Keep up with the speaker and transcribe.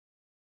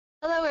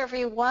Hello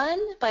everyone,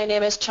 my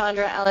name is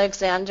Chandra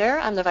Alexander.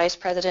 I'm the Vice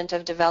President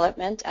of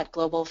Development at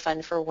Global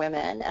Fund for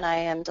Women, and I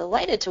am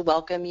delighted to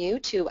welcome you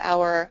to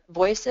our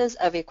Voices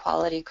of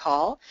Equality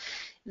call.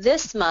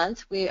 This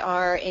month we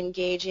are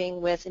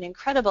engaging with an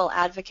incredible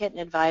advocate and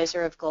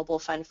advisor of Global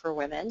Fund for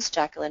Women's,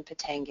 Jacqueline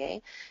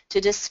Petenge, to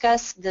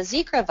discuss the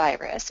Zika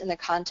virus in the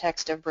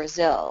context of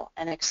Brazil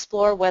and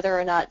explore whether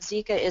or not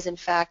Zika is in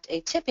fact a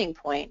tipping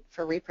point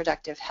for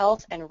reproductive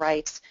health and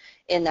rights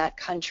in that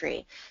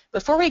country.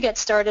 Before we get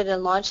started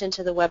and launch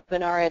into the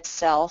webinar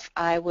itself,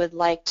 I would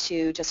like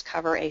to just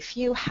cover a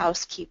few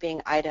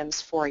housekeeping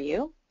items for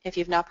you. If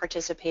you've not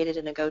participated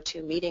in a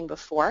GoTo meeting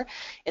before,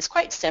 it's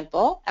quite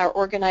simple. Our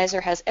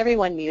organizer has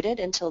everyone muted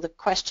until the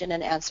question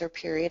and answer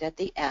period at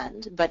the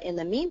end, but in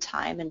the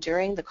meantime and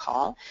during the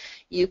call,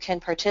 you can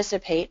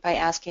participate by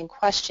asking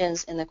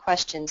questions in the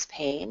questions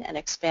pane and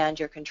expand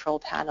your control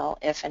panel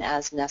if and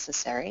as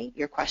necessary.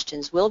 Your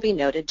questions will be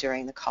noted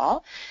during the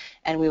call,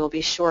 and we will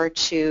be sure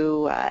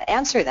to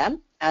answer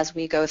them as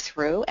we go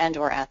through and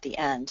or at the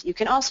end. You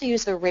can also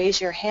use the raise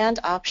your hand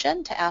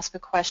option to ask a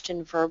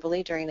question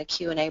verbally during the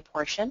Q&A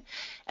portion,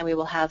 and we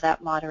will have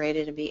that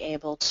moderated and be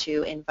able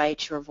to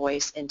invite your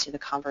voice into the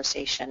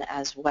conversation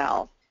as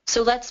well.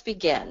 So let's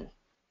begin.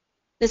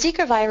 The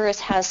Zika virus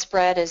has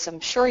spread, as I'm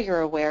sure you're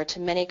aware, to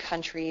many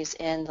countries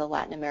in the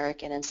Latin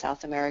American and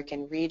South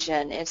American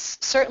region. It's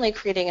certainly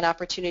creating an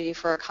opportunity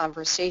for a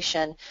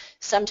conversation,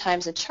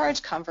 sometimes a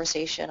charged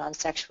conversation, on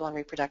sexual and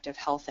reproductive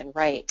health and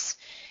rights.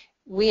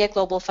 We at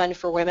Global Fund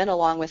for Women,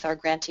 along with our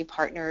grantee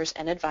partners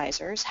and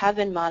advisors, have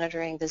been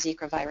monitoring the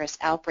Zika virus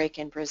outbreak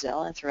in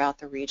Brazil and throughout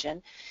the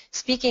region,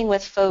 speaking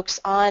with folks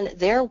on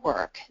their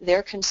work,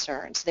 their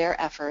concerns, their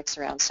efforts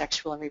around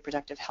sexual and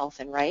reproductive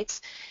health and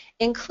rights,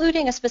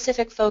 including a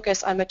specific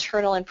focus on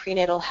maternal and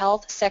prenatal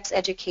health, sex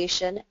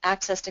education,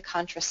 access to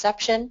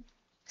contraception,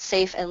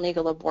 safe and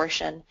legal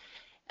abortion,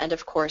 and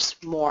of course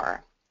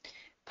more.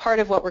 Part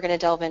of what we're going to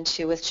delve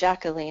into with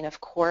Jacqueline, of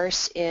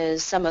course,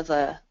 is some of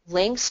the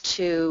links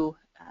to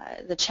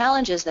the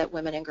challenges that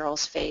women and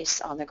girls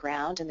face on the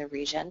ground in the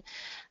region.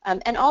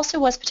 And also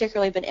what's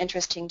particularly been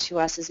interesting to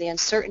us is the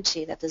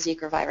uncertainty that the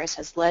Zika virus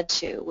has led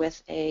to,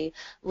 with a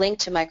link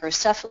to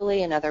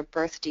microcephaly and other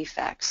birth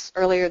defects.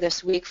 Earlier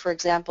this week, for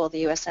example,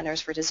 the U.S.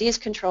 Centers for Disease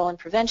Control and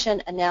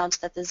Prevention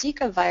announced that the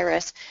Zika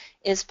virus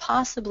is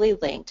possibly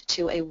linked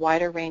to a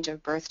wider range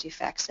of birth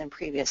defects than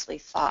previously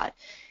thought.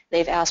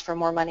 They've asked for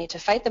more money to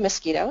fight the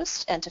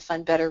mosquitoes and to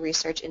fund better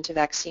research into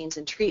vaccines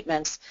and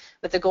treatments,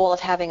 with the goal of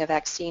having a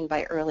vaccine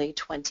by early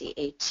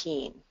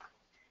 2018.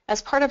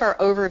 As part of our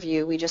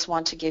overview, we just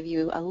want to give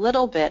you a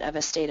little bit of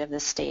a state of the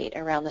state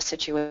around the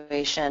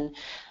situation.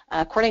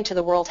 According to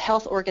the World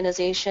Health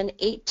Organization,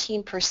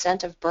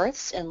 18% of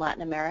births in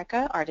Latin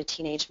America are to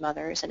teenage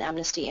mothers, and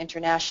Amnesty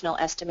International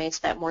estimates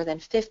that more than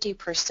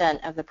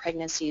 50% of the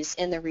pregnancies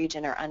in the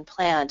region are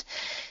unplanned.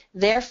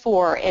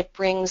 Therefore, it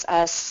brings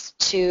us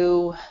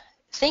to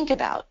think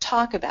about,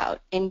 talk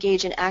about,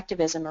 engage in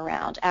activism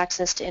around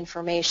access to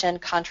information,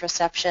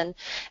 contraception,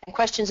 and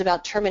questions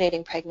about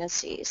terminating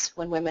pregnancies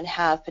when women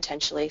have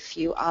potentially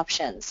few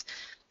options.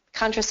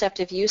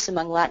 Contraceptive use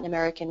among Latin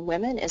American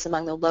women is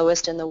among the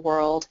lowest in the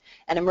world,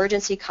 and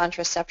emergency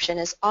contraception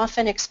is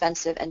often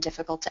expensive and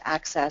difficult to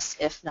access,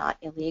 if not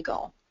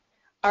illegal.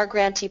 Our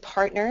grantee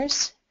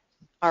partners,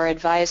 our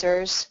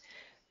advisors,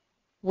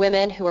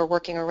 women who are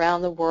working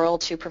around the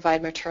world to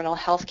provide maternal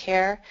health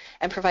care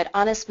and provide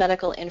honest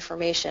medical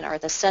information are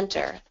at the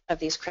center of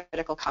these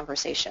critical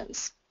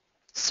conversations.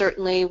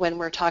 Certainly when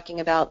we're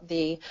talking about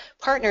the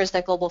partners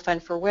that Global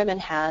Fund for Women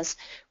has,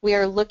 we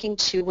are looking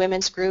to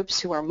women's groups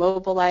who are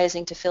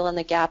mobilizing to fill in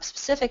the gaps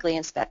specifically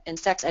in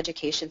sex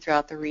education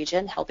throughout the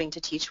region, helping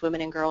to teach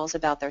women and girls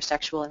about their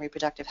sexual and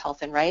reproductive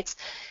health and rights,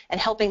 and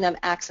helping them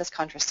access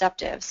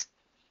contraceptives.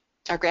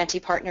 Our grantee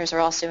partners are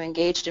also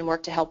engaged in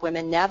work to help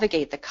women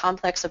navigate the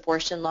complex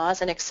abortion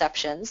laws and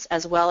exceptions,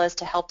 as well as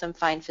to help them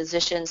find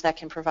physicians that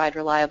can provide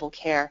reliable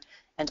care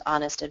and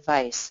honest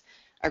advice.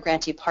 Our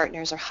grantee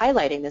partners are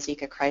highlighting the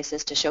Zika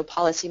crisis to show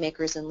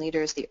policymakers and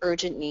leaders the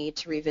urgent need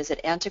to revisit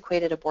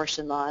antiquated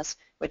abortion laws,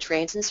 which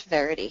range in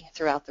severity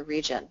throughout the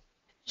region.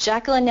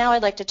 Jacqueline, now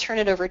I'd like to turn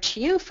it over to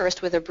you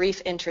first with a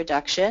brief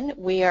introduction.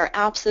 We are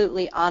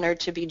absolutely honored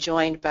to be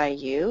joined by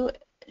you.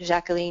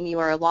 Jacqueline, you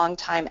are a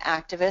longtime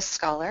activist,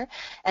 scholar,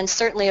 and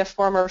certainly a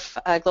former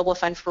Global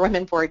Fund for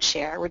Women board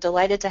chair. We're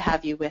delighted to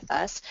have you with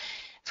us.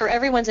 For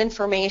everyone's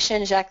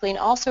information, Jacqueline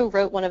also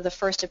wrote one of the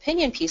first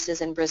opinion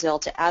pieces in Brazil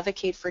to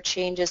advocate for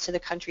changes to the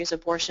country's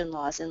abortion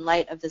laws in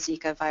light of the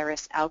Zika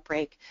virus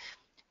outbreak.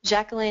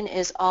 Jacqueline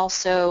is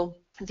also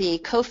the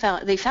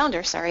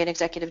founder and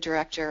executive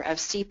director of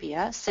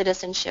CEPIA,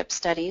 Citizenship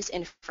Studies,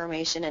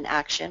 Information and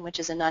Action, which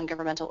is a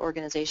non-governmental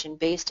organization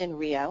based in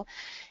Rio,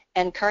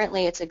 and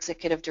currently its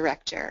executive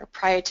director.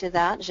 Prior to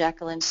that,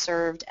 Jacqueline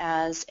served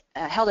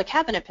held a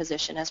cabinet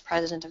position as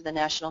president of the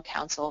National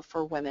Council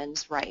for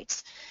Women's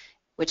Rights,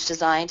 which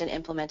designed and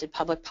implemented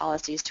public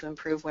policies to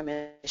improve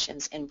women's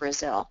conditions in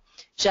Brazil.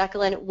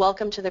 Jacqueline,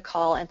 welcome to the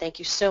call, and thank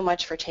you so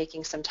much for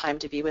taking some time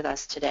to be with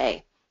us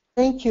today.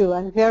 Thank you.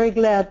 I'm very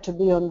glad to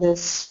be on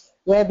this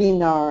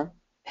webinar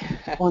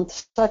on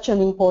such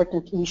an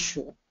important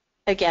issue.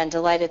 Again,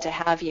 delighted to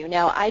have you.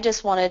 Now, I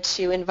just wanted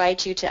to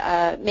invite you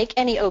to make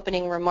any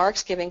opening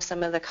remarks, giving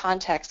some of the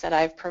context that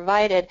I've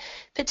provided,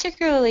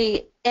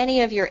 particularly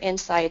any of your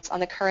insights on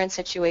the current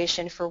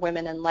situation for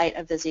women in light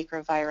of the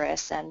Zika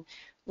virus and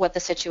what the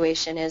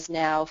situation is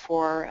now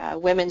for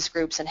women's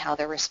groups and how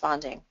they're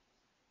responding.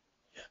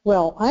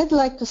 Well, I'd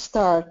like to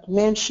start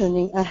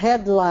mentioning a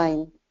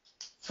headline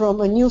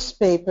from a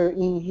newspaper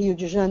in Rio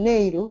de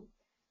Janeiro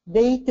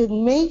dated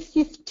May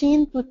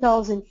 15,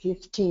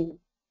 2015.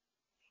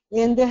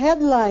 And the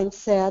headline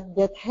said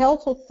that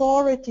health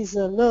authorities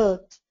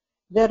alert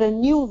that a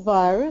new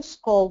virus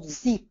called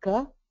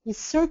Zika is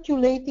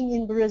circulating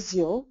in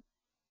Brazil,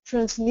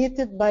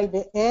 transmitted by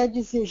the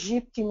Aedes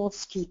aegypti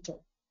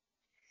mosquito.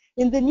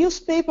 And the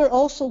newspaper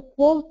also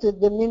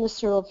quoted the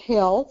Minister of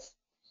Health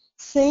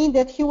saying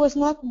that he was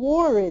not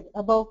worried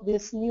about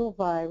this new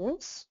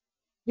virus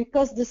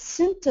because the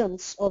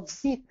symptoms of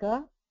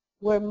Zika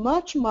were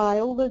much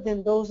milder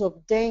than those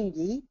of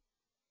dengue,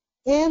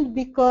 and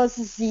because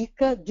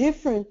Zika,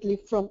 differently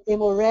from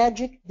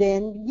hemorrhagic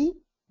dengue,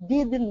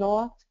 did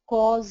not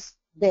cause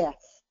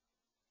death.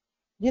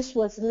 This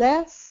was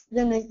less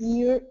than a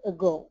year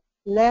ago.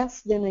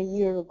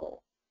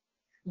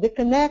 The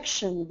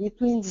connection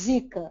between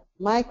Zika,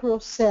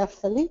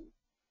 microcephaly,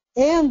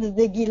 and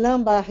the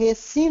Guillain-Barré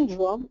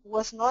syndrome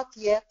was not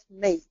yet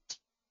made.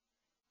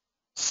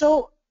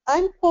 So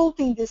I'm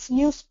quoting this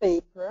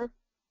newspaper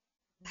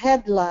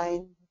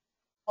headline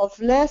of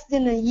less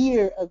than a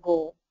year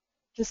ago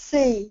to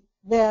say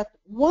that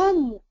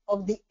one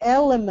of the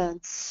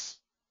elements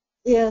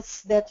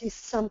is that is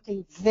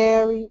something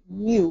very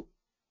new,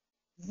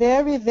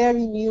 very,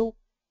 very new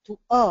to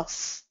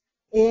us.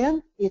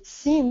 And it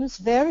seems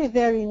very,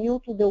 very new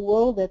to the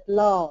world at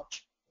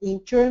large in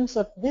terms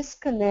of this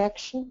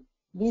connection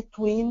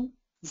between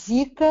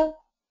Zika,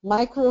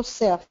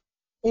 microcephaly,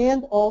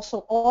 and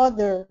also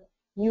other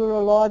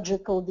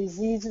neurological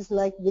diseases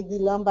like the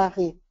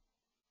Guillain-Barré.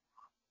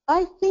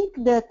 I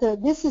think that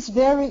this is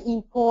very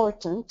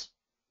important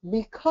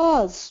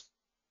because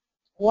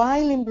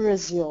while in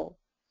Brazil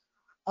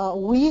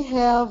we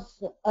have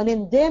an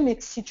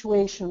endemic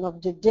situation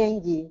of the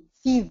dengue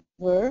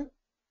fever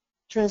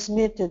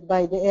transmitted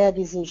by the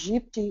Aedes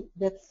aegypti,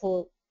 that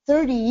for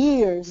 30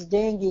 years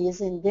dengue is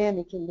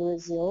endemic in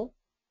Brazil.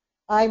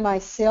 I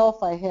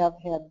myself, I have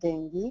had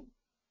dengue.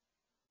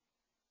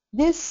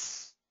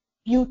 This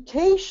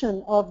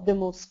mutation of the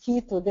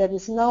mosquito that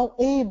is now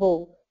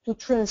able to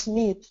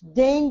transmit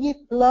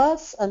dengue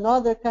plus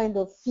another kind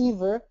of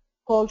fever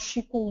called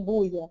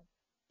chikungunya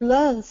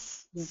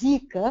plus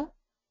Zika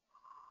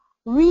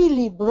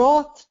really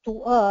brought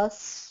to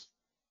us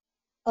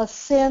a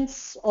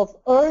sense of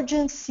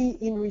urgency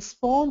in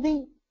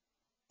responding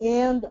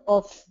and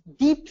of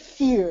deep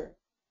fear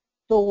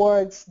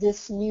towards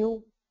this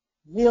new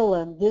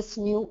villain, this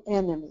new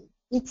enemy.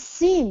 It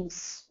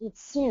seems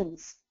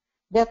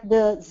that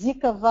the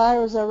Zika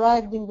virus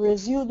arrived in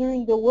Brazil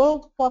during the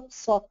World Cup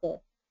soccer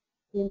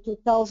in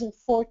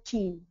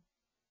 2014.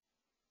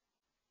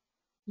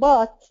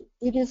 But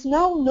it is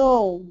now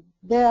known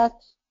that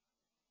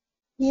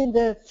in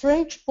the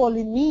French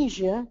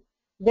Polynesia,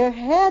 there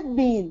had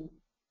been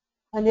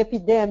an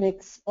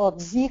epidemic of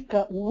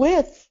Zika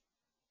with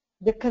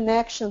the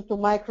connection to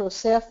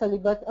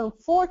microcephaly, but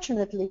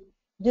unfortunately,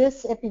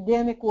 this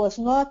epidemic was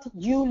not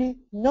duly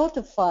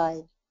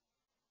notified,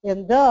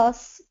 and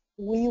thus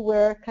we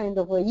were kind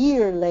of a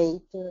year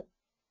late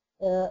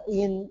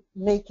in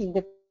making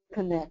the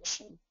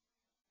connection.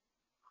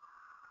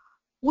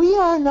 We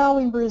are now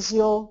in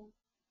Brazil,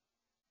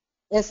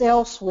 as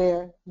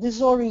elsewhere,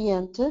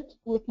 disoriented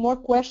with more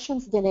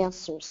questions than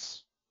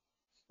answers.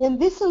 And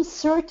this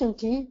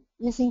uncertainty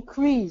is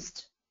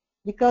increased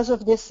because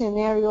of the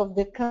scenario of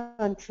the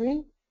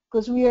country,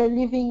 because we are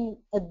living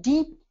a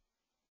deep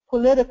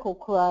political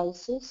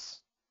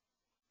crisis,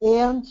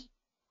 and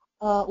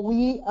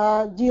we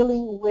are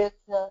dealing with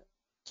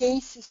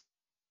cases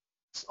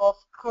of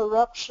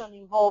corruption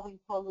involving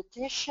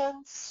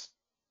politicians,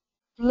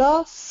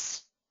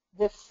 plus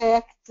the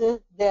fact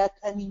that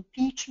an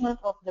impeachment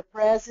of the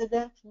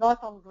president,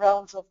 not on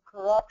grounds of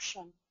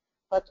corruption,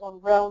 but on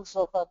grounds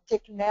of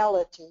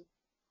technicality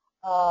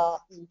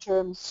in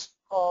terms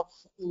of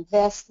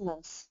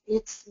investments,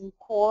 it's in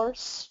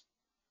course.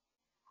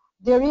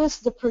 There is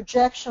the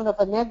projection of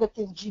a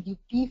negative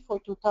GDP for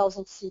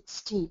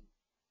 2016.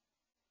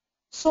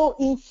 So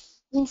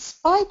in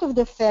spite of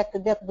the fact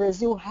that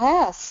Brazil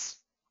has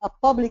a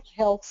public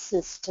health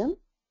system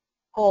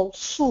called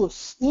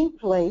SUS in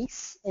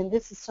place, and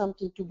this is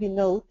something to be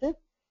noted,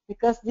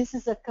 because this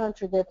is a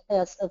country that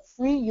has a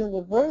free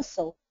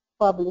universal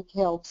public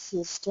health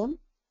system,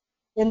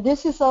 and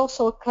this is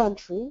also a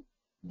country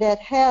that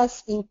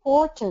has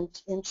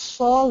important and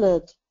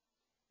solid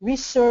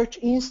research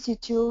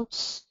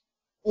institutes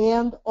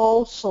and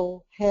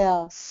also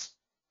has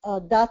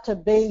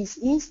database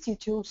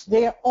institutes.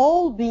 They are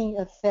all being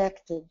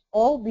affected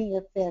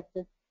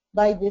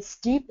by this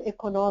deep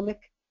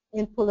economic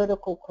and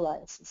political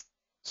crisis.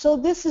 So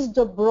this is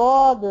the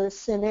broader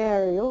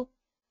scenario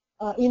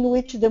in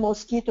which the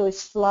mosquito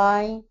is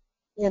flying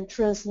and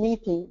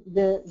transmitting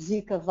the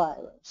Zika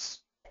virus.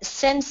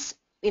 Since,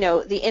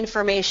 the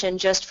information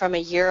just from a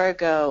year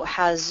ago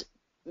has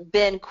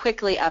been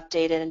quickly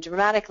updated and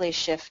dramatically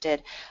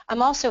shifted,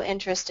 I'm also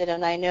interested,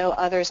 and I know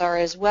others are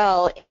as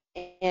well,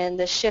 in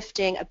the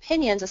shifting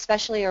opinions,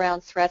 especially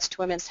around threats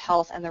to women's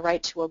health and the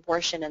right to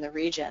abortion in the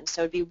region.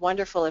 So it'd be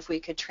wonderful if we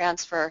could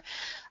transfer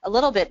a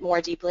little bit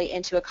more deeply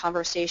into a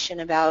conversation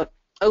about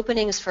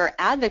openings for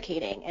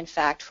advocating, in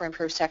fact, for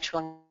improved sexual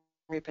and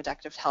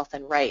reproductive health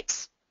and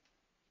rights.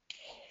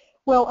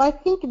 Well, I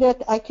think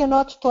that I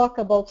cannot talk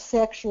about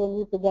sexual and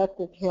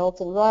reproductive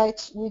health and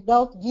rights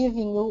without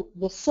giving you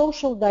the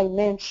social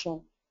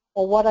dimension,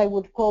 or what I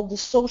would call the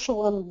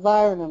social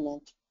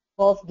environment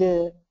of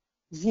the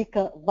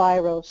Zika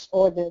virus,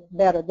 or the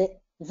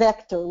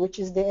vector, which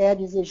is the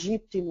Aedes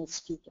aegypti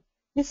mosquito.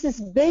 This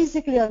is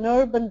basically an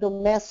urban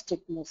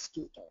domestic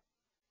mosquito,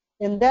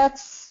 and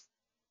that's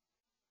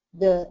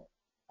the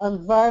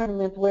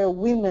environment where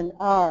women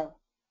are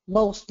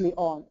mostly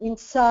on,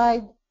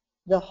 inside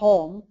the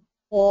home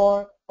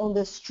or on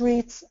the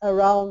streets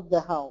around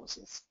the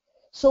houses.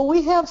 So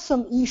we have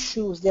some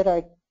issues that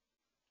are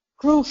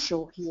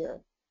crucial here,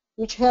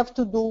 which have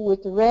to do with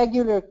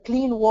regular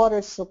clean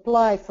water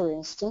supply, for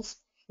instance.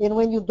 And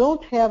when you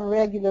don't have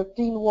regular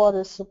clean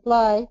water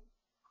supply,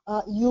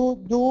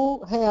 you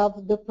do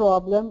have the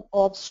problem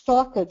of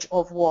stockage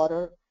of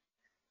water.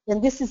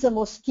 And this is a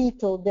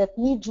mosquito that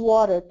needs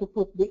water to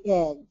put the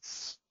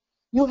eggs.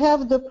 You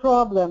have the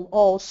problem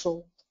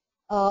also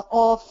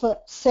of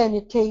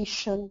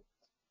sanitation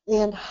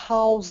and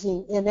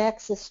housing and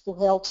access to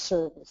health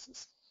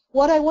services.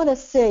 What I want to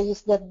say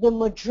is that the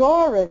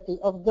majority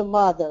of the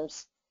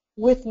mothers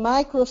with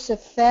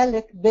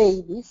microcephalic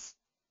babies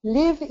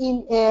live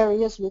in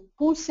areas with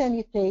poor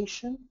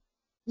sanitation,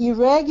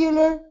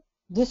 irregular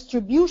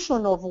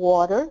distribution of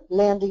water,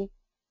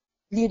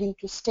 leading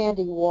to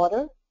standing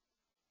water,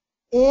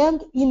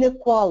 and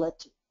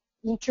inequality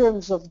in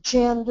terms of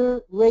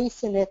gender,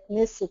 race and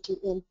ethnicity,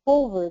 and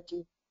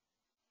poverty,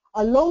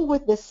 along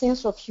with the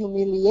sense of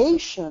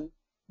humiliation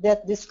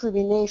that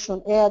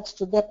discrimination adds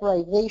to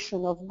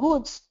deprivation of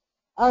goods,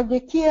 are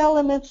the key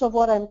elements of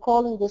what I'm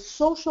calling the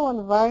social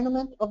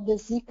environment of the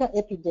Zika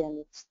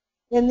epidemics.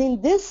 And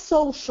in this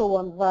social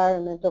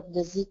environment of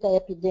the Zika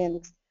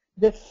epidemics,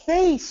 the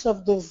face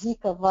of the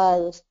Zika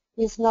virus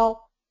is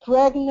now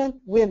pregnant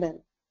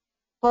women,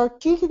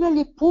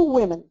 particularly poor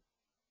women.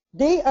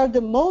 They are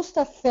the most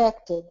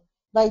affected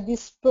by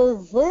this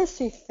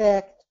perverse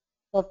effect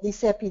of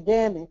this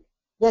epidemic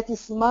that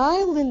is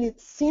mild in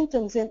its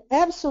symptoms and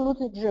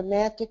absolutely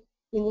dramatic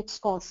in its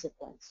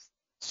consequence.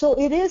 So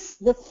it is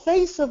the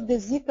face of the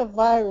Zika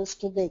virus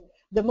today,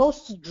 the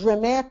most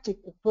dramatic,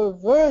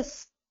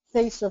 perverse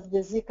face of the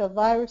Zika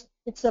virus.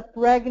 It's a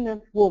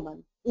pregnant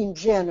woman in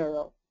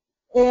general.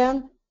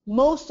 And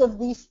most of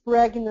these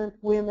pregnant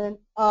women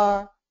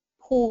are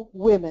poor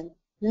women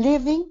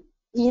living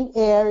in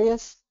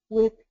areas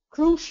with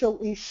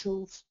crucial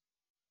issues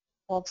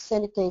of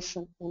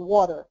sanitation and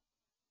water.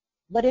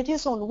 But it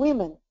is on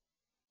women,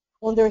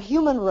 on their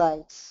human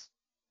rights,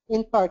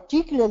 and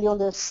particularly on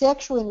their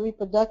sexual and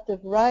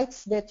reproductive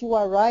rights, that you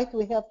are right,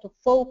 we have to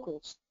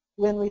focus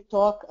when we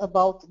talk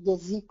about the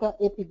Zika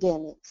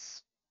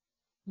epidemics.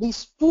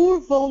 These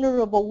poor,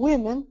 vulnerable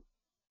women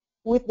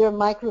with their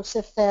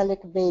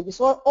microcephalic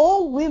babies, or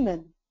all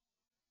women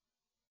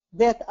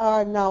that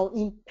are now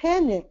in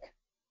panic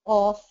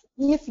of,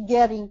 if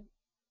getting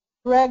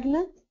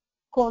pregnant,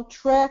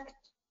 contract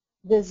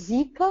the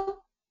Zika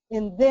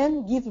and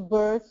then give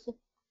birth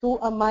to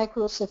a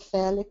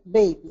microcephalic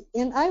baby.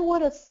 And I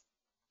want to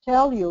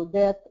tell you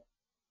that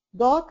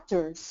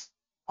doctors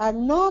are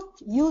not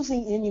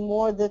using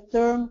anymore the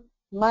term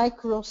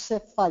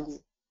microcephaly.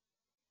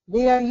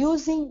 They are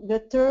using the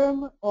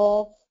term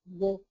of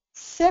the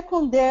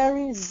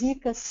secondary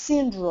Zika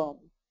syndrome.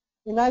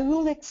 And I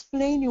will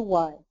explain you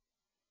why.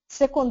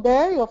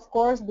 Secondary, of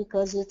course,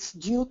 because it's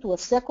due to a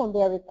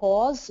secondary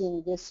cause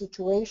in this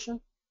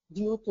situation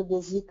due to the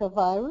Zika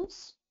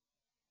virus.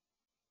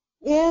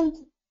 And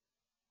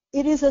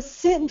it is a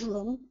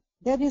syndrome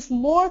that is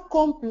more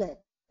complex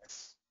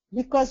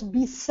because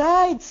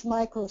besides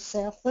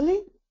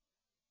microcephaly,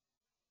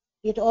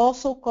 it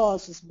also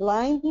causes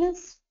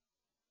blindness,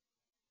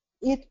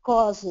 it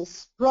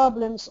causes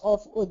problems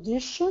of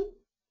audition,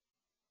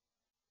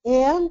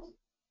 and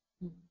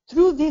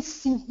through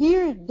this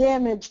severe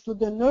damage to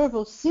the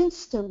nervous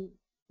system,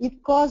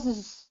 it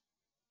causes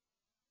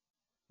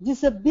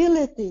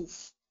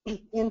disabilities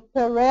and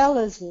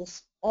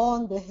paralysis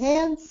on the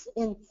hands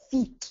and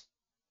feet.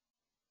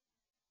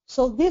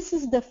 So this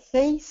is the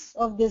face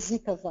of the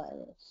Zika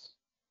virus.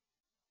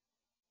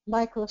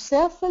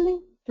 Microcephaly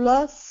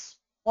plus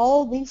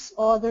all these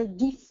other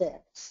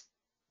defects.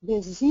 The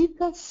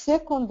Zika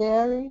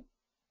secondary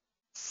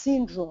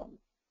syndrome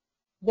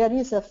that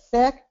is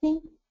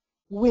affecting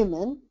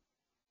women,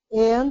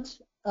 and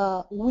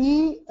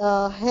we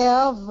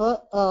have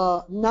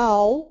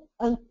now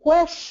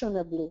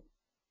unquestionably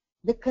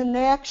the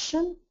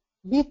connection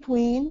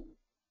between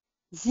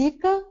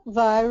Zika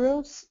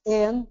virus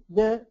and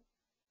the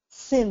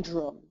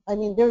syndrome. I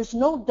mean, there's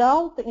no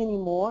doubt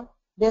anymore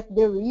that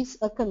there is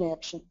a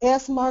connection.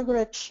 As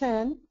Margaret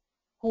Chan,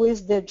 who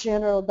is the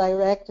general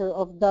director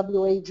of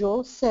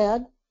WHO,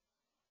 said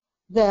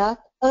that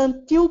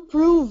until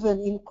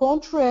proven in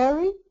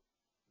contrary,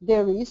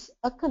 there is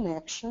a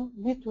connection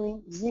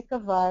between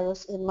Zika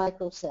virus and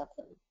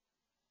microcephaly.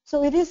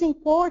 So it is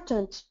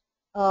important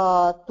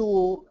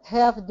to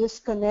have this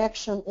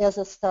connection as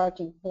a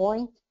starting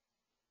point,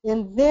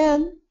 and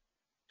then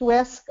to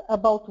ask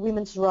about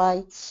women's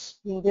rights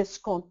in this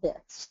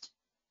context.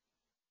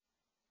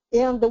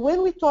 And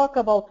when we talk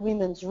about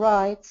women's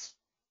rights,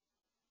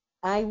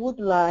 I would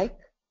like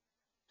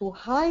to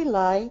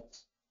highlight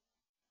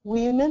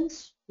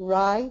women's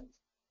right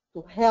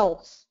to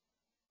health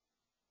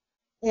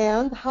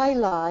and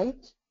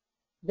highlight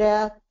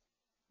that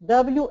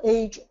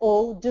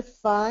WHO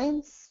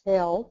defines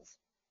health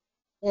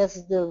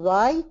as the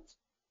right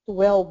to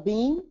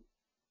well-being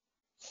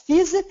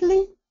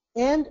physically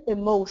and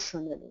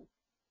emotionally,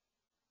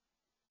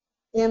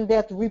 and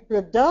that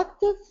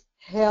reproductive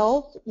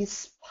health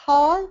is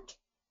part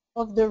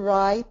of the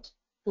right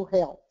to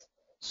health.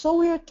 So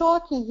we are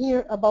talking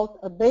here about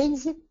a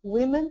basic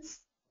women's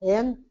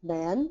and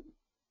men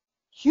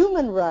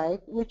human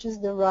right, which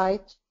is the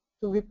right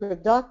to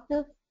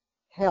reproductive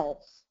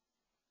health.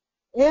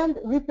 And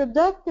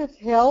reproductive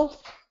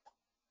health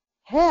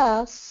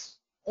has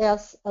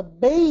as a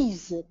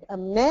basic, a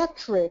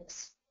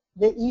matrix,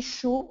 the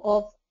issue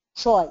of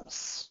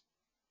choice.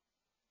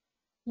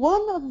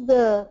 One of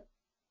the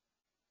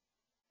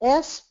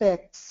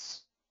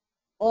aspects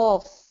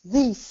of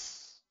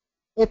these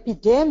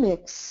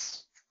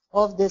epidemics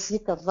of the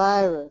Zika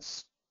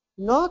virus,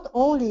 not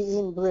only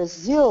in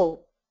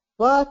Brazil,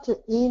 but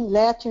in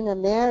Latin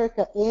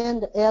America,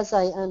 and as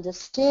I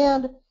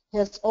understand,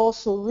 has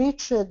also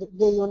reached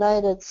the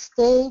United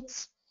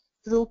States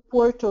through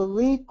Puerto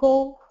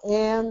Rico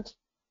and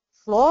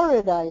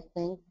Florida, I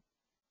think,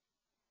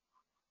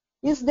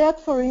 is that,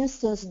 for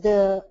instance,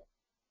 the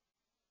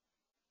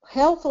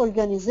Health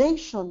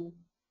Organization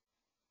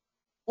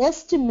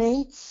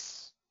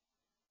estimates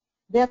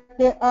that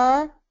there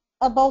are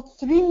about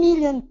 3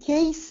 million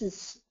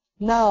cases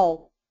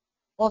now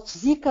of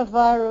Zika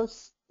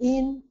virus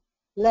in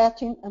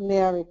Latin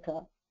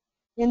America.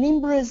 And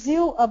in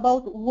Brazil,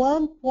 about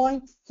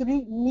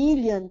 1.3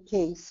 million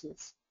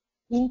cases.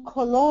 In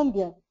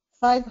Colombia,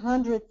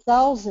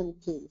 500,000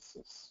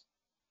 cases.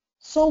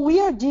 So we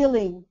are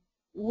dealing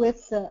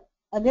with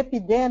an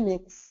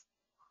epidemic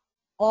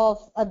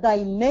of a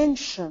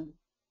dimension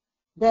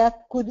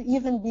that could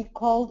even be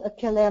called a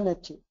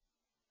calamity.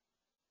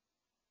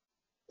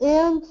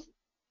 And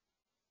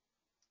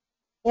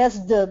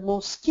as the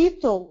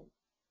mosquito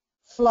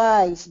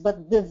flies,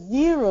 but the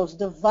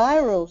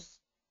virus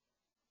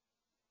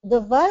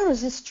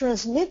is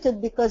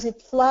transmitted because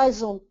it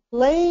flies on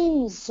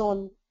planes,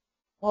 on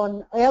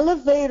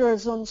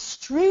elevators, on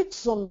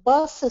streets, on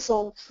buses,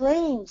 on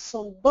trains,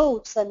 on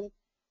boats. I mean,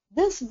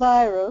 this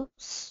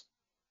virus,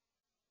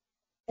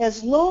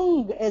 as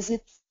long as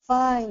it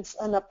finds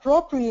an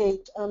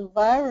appropriate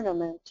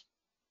environment,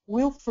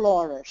 will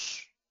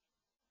flourish.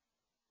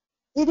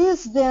 It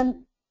is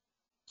then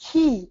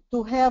key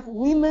to have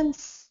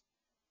women's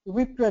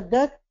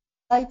reproductive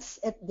rights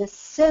at the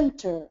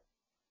center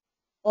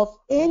of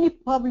any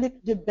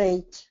public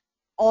debate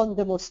on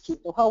the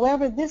mosquito.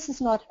 However, this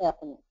is not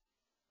happening.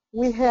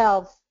 We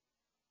have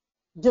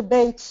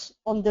debates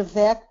on the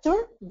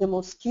vector, the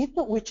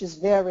mosquito, which is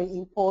very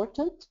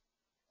important.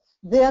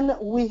 Then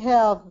we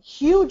have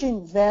huge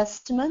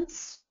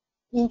investments,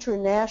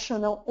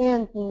 international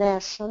and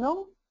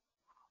national,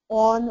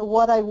 on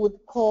what I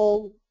would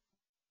call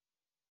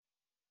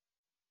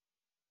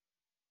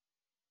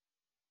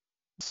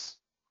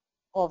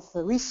of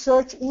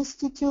research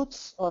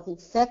institutes, of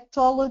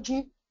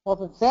infectology,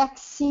 of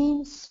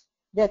vaccines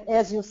that,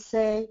 as you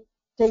say,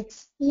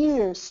 takes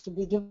years to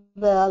be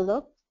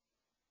developed.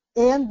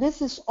 And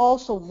this is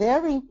also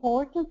very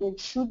important. It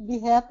should be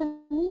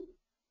happening.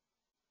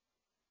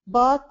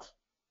 But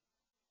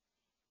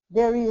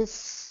there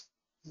is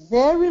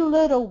very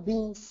little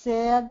being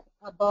said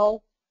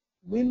about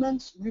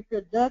women's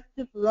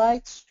reproductive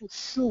rights to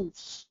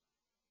choose.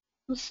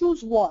 To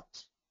choose what?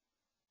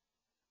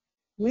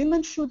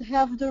 Women should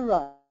have the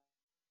right,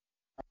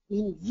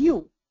 in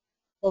view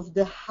of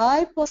the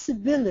high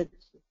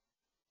possibility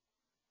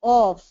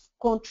of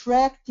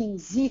contracting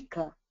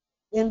Zika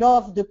and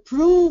of the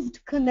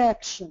proved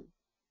connection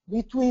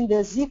between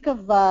the Zika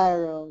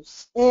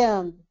virus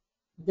and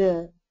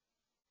the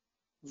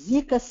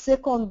Zika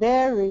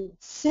secondary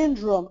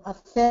syndrome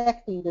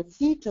affecting the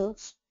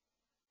fetus,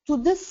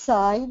 to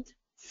decide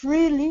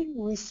freely,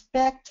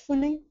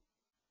 respectfully,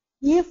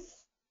 if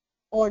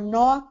or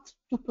not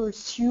to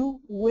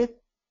pursue with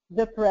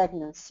the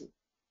pregnancy,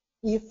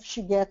 if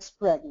she gets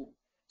pregnant.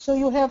 So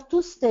you have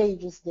two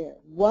stages there.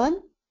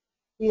 One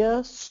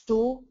is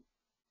to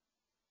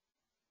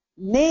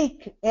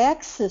make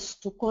access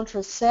to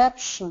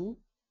contraception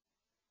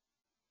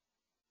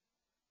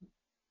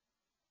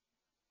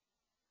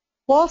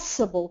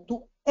possible to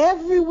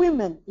every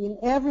woman in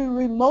every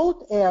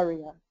remote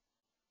area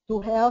to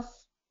have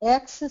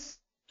access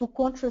to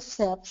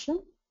contraception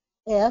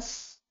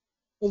as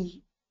a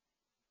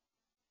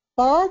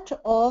part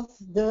of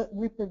the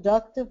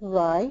reproductive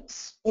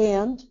rights,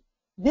 and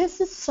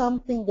this is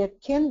something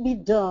that can be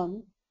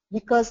done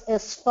because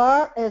as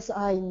far as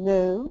I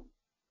know,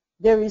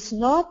 there is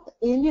not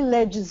any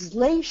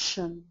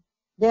legislation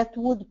that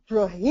would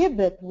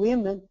prohibit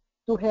women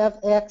to have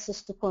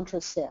access to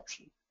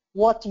contraception.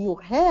 What you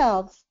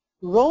have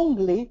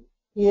wrongly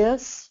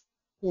is,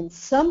 in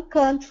some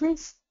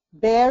countries,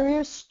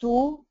 barriers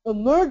to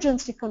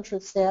emergency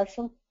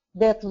contraception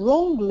that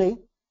wrongly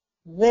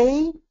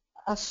they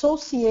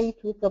associate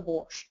with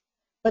abortion.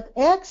 But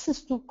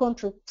access to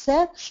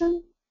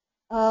contraception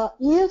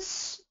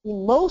is,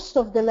 in most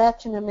of the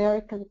Latin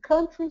American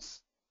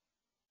countries,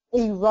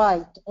 a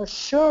right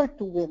assured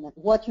to women.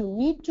 What you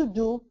need to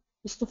do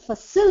is to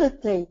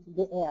facilitate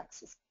the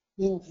access.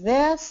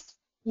 Invest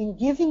in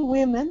giving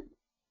women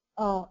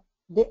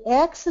the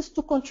access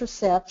to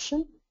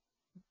contraception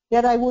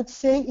that I would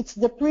say it's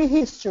the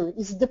prehistory,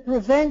 it's the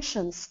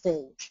prevention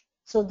stage.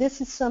 So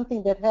this is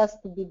something that has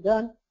to be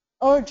done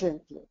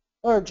urgently.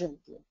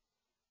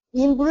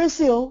 In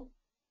Brazil,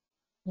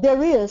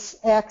 there is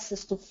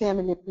access to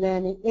family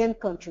planning and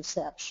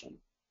contraception,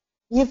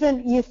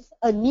 even if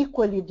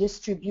unequally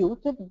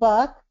distributed,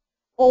 but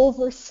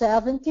over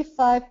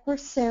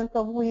 75%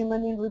 of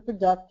women in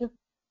reproductive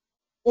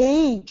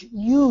age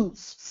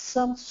use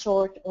some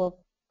sort of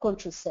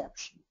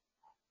contraception.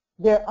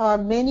 There are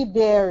many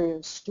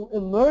barriers to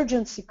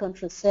emergency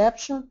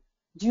contraception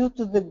due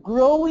to the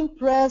growing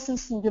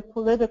presence in the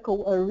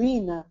political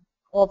arena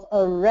of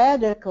a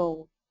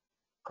radical,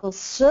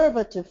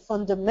 conservative,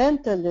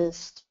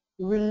 fundamentalist,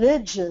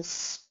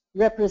 religious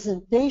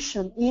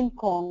representation in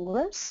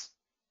Congress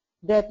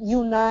that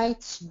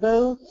unites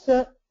both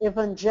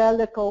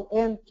evangelical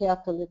and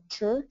Catholic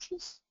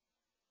churches.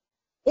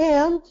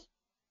 And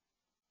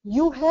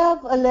you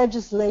have a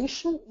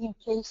legislation in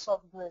case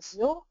of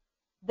Brazil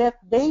that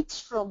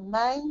dates from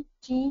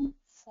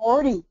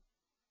 1940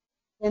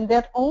 and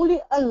that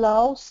only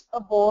allows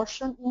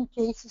abortion in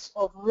cases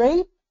of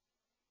rape,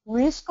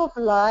 risk of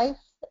life,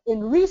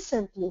 and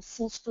recently,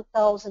 since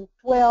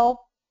 2012,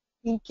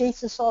 in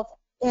cases of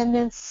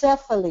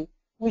anencephaly,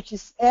 which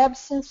is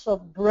absence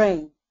of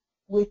brain,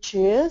 which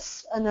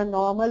is an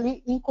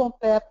anomaly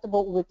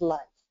incompatible with life.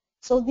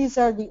 So these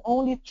are the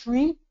only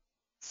three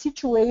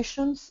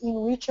situations in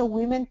which a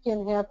woman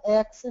can have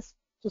access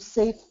to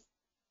safe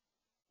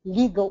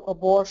legal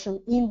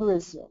abortion in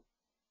Brazil.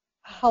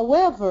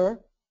 However,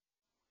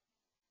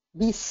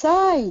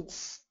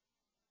 besides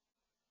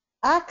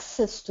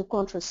access to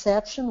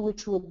contraception,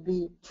 which would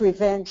be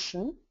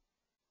prevention,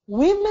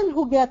 women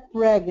who get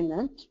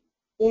pregnant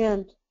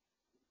and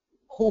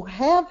who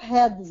have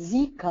had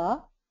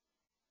Zika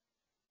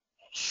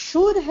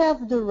should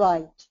have the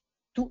right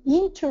to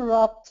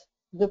interrupt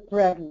the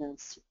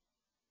pregnancy.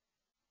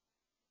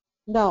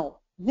 Now,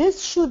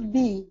 this should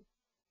be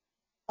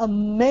a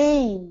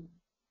main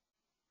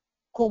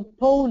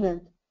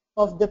component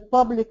of the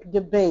public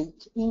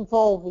debate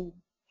involving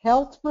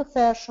health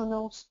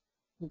professionals,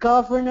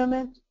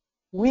 government,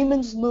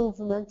 women's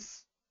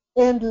movements,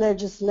 and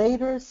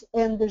legislators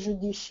and the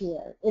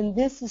judiciary. And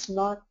this is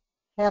not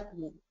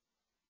happening.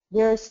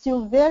 They are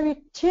still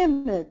very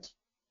timid,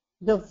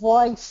 the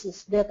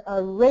voices that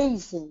are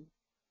raising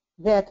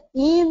that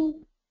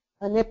in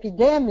an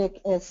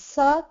epidemic as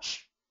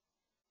such,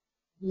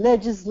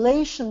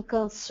 legislation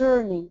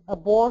concerning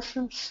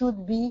abortion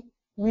should be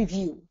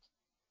reviewed.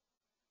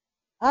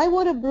 I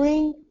want to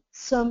bring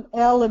some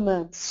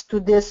elements to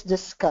this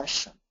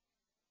discussion.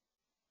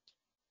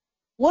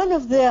 One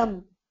of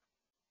them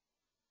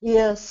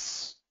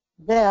is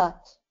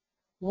that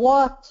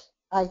what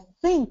I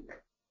think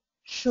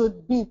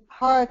should be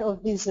part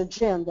of this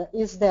agenda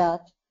is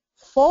that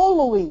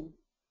following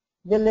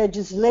the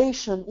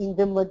legislation in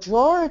the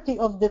majority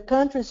of the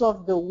countries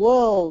of the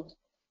world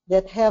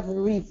that have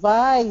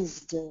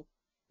revised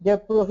their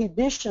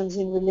prohibitions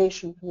in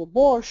relation to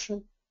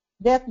abortion,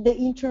 that the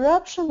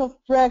interruption of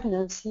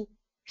pregnancy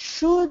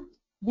should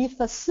be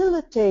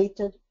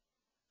facilitated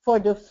for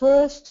the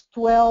first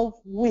 12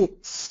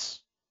 weeks.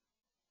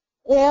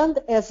 And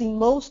as in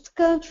most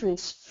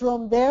countries,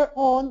 from there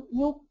on,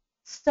 you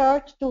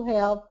start to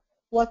have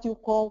what you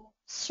call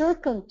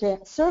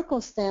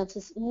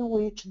circumstances in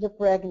which the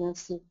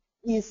pregnancy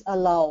is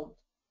allowed,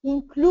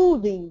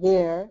 including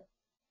there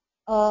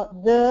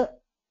the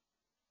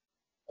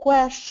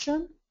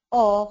question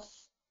of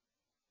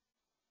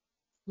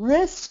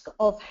risk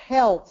of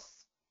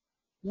health,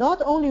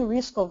 not only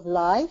risk of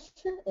life,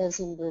 as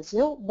in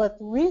Brazil, but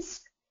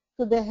risk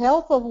to the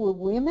health of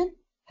women,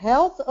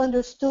 health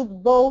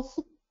understood both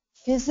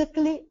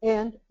physically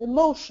and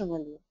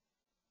emotionally,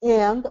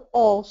 and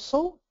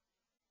also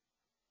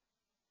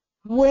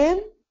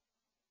when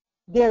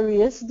there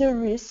is the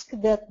risk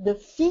that the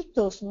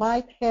fetus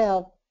might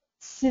have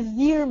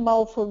severe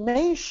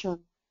malformation,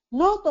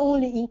 not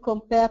only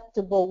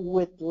incompatible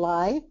with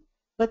life,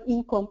 but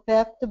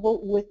incompatible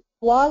with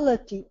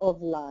quality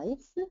of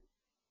life,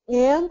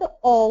 and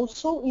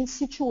also in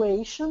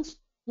situations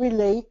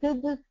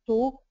related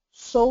to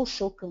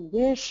social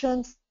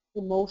conditions,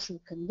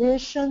 emotional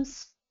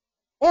conditions,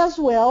 as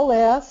well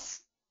as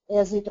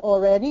it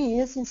already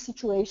is, in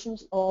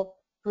situations of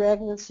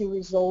pregnancy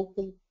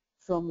resulting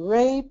from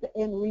rape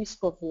and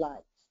risk of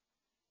life.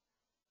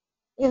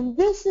 And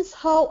this is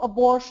how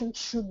abortion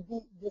should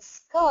be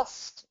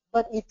discussed,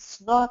 but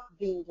it's not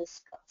being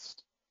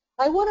discussed.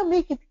 I want to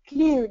make it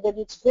clear that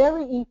it's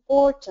very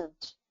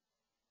important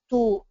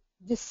to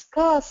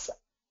discuss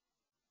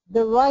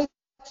the right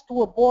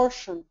to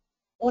abortion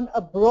on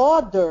a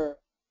broader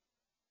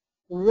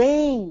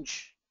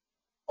range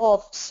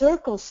of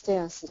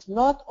circumstances,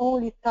 not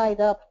only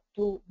tied up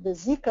to the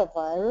Zika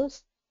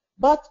virus,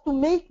 but to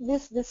make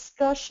this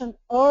discussion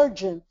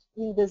urgent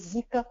in the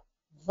Zika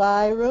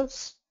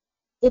virus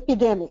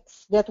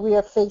epidemics that we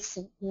are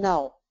facing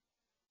now.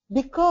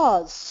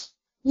 Because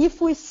if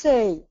we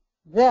say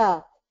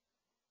that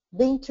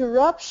the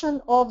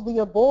interruption of the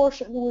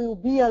abortion will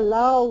be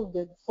allowed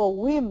for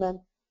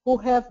women who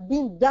have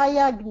been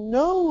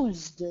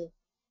diagnosed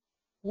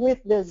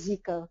with the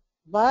Zika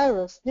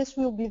virus, this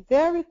will be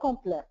very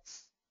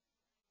complex,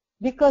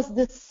 because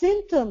the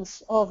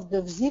symptoms of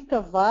the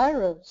Zika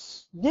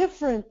virus,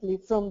 differently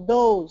from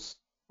those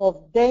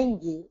of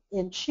dengue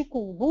and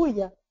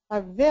chikungunya,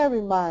 are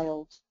very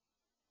mild.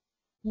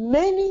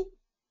 Many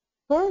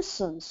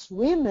persons,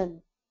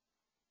 women,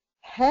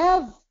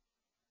 have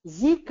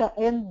Zika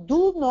and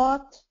do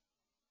not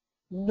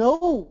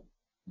know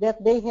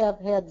that they have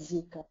had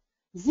Zika.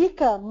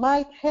 Zika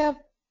might have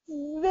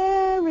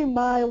very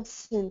mild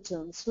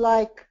symptoms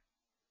like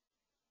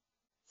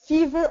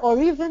fever,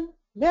 or even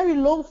very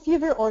low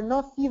fever or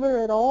no fever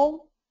at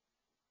all.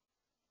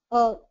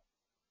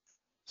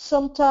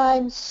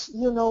 Sometimes,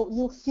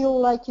 you feel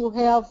like you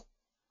have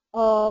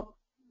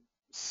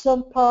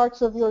some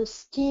parts of your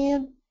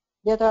skin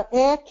that are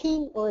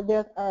aching or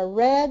that are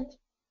red,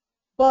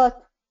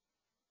 but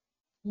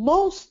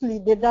mostly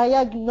the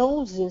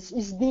diagnosis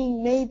is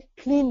being made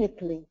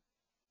clinically.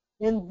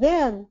 And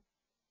then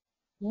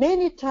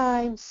many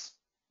times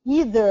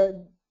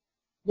either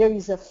there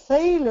is a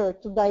failure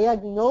to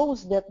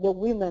diagnose that the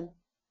women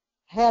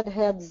had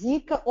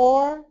Zika,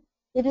 or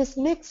it is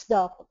mixed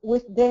up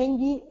with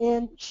dengue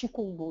and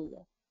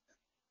chikungunya.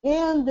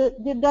 And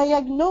the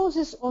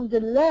diagnosis on the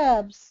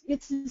labs,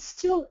 it's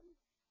still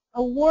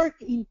a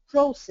work in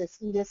process,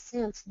 in the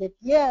sense that,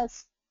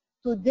 yes,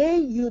 today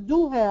you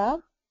do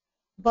have,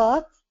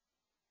 but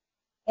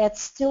at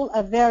still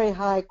a very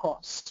high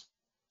cost.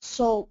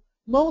 So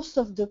most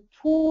of the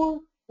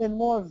poor and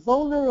more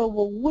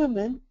vulnerable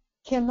women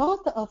cannot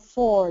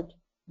afford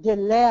the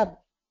lab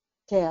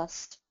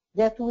test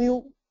that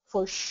will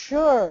for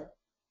sure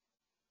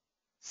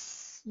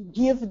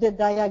give the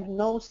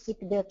diagnostic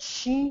that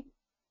she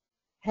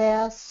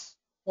has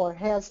or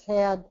has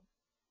had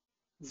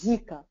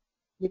Zika,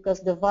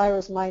 because the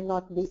virus might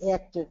not be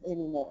active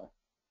anymore.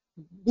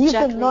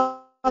 Even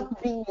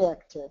not being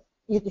active,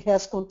 it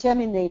has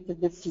contaminated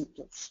the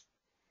fetus.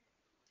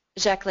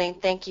 Jacqueline,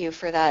 thank you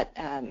for that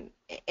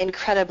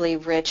incredibly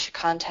rich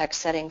context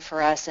setting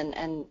for us,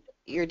 and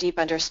your deep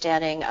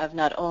understanding of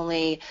not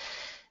only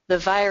the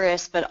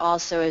virus, but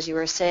also, as you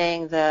were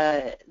saying,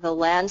 the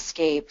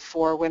landscape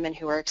for women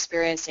who are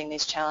experiencing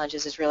these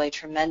challenges is really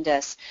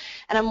tremendous.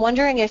 And I'm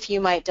wondering if you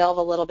might delve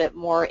a little bit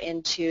more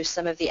into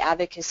some of the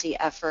advocacy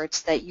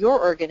efforts that your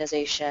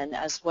organization,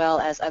 as well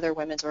as other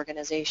women's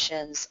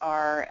organizations,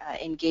 are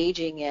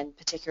engaging in,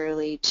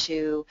 particularly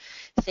to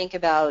think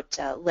about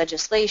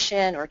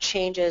legislation or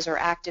changes or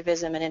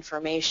activism and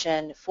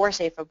information for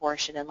safe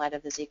abortion in light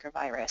of the Zika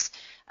virus.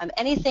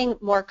 Anything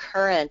more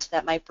current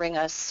that might bring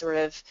us sort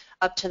of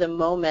up to the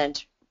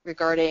moment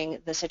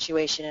regarding the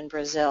situation in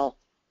Brazil?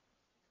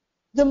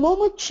 The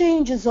moment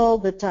changes all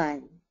the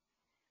time.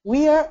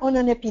 We are on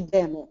an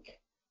epidemic,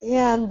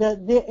 and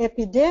the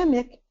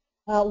epidemic,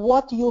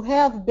 what you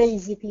have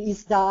basically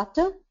is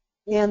data,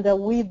 and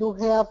we do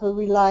have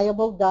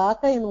reliable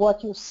data, and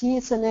what you see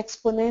is an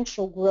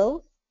exponential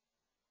growth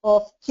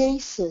of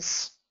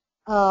cases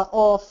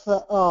of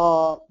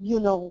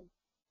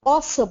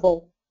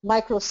possible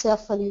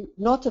microcephaly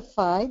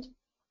notified.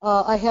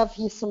 I have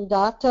here some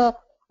data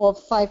of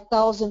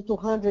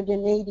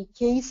 5,280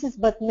 cases,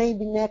 but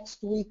maybe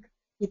next week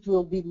it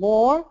will be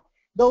more.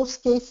 Those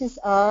cases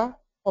are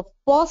of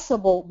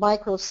possible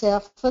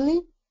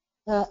microcephaly,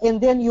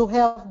 and then you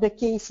have the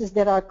cases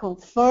that are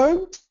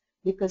confirmed,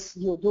 because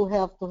you do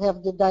have to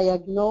have the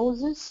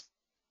diagnosis,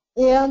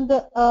 and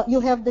you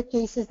have the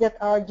cases that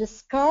are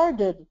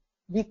discarded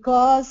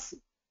because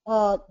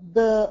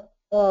the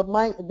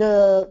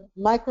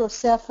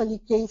microcephaly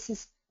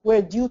cases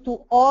were due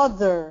to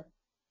other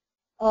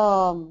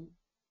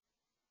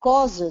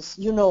causes.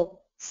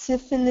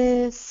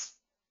 Syphilis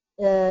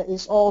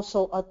is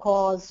also a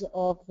cause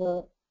of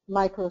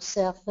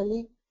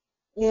microcephaly.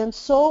 And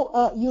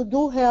so you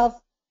do have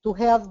to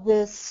have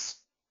this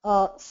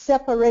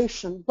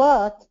separation.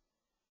 But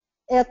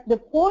at the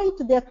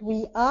point that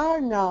we are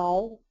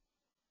now,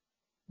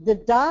 the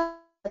data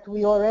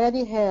we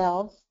already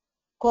have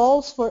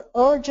calls for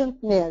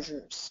urgent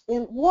measures.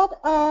 And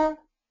what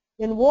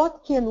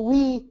can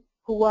we,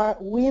 who are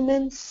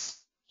women's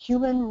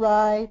human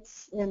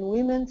rights and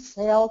women's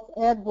health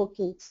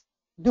advocates,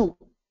 do?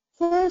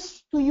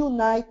 First, to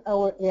unite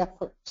our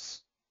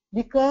efforts,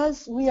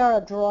 because we are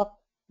a drop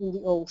in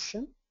the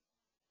ocean.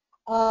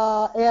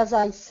 As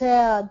I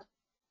said,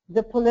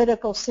 the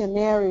political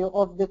scenario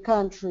of the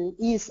country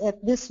is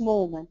at this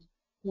moment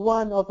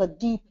one of a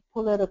deep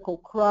political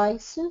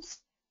crisis,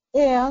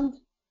 and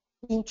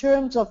in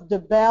terms of the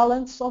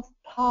balance of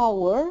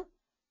power,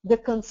 the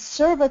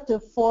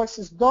conservative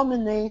forces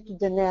dominate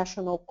the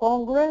National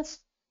Congress,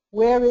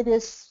 where it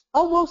is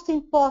almost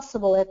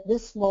impossible at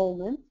this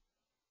moment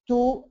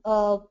to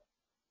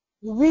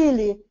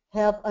really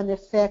have an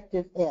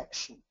effective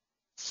action.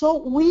 So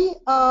we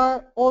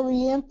are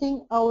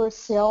orienting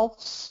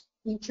ourselves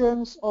in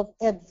terms of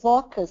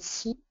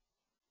advocacy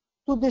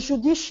to the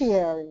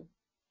judiciary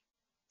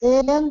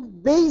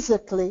and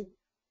basically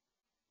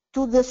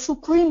to the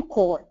Supreme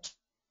Court,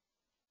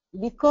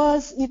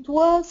 because it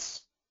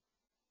was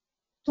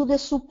to the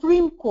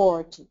Supreme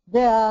Court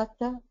that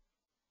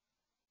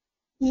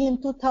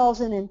in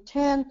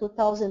 2010,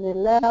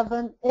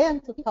 2011,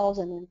 and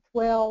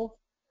 2012,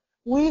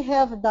 we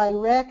have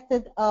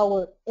directed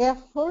our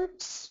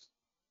efforts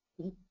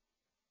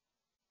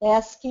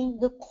asking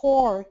the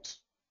court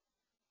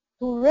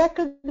to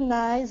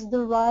recognize the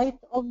right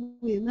of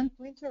women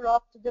to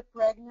interrupt the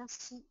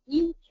pregnancy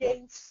in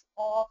case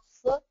of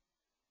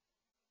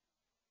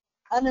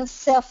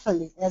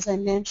anencephaly, as I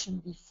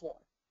mentioned before.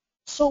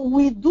 So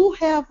we do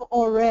have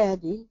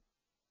already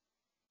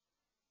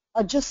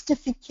a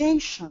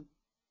justification.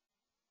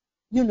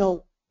 You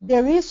know,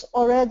 there is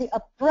already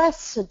a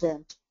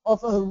precedent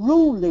of a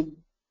ruling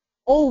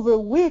over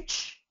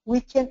which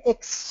we can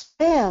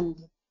expand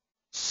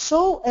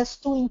so as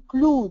to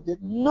include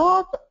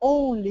not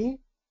only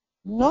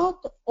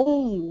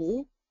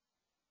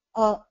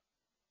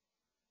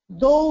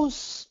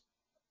those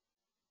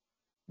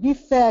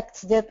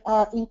defects that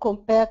are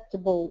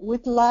incompatible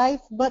with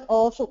life, but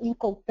also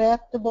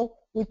incompatible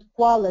with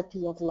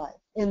quality of life.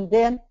 And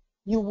then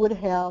you would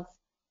have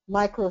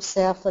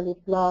microcephaly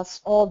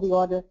plus all the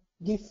other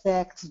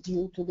defects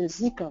due to the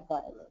Zika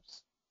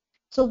virus.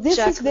 So this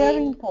is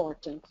very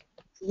important.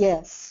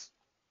 Yes.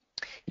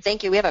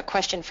 Thank you. We have a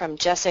question from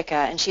Jessica,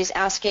 and she's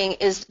asking,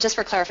 just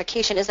for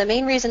clarification, is the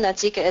main reason that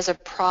Zika is a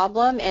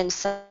problem in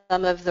some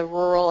of the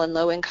rural and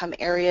low-income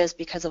areas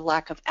because of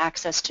lack of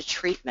access to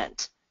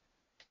treatment?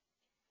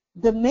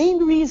 The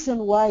main reason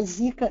why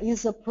Zika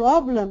is a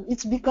problem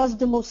is because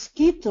the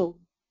mosquito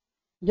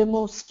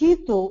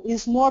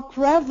is more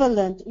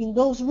prevalent in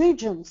those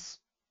regions,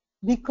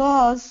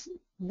 because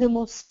the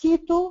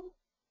mosquito,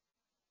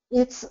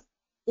 it's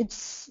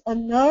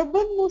an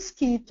urban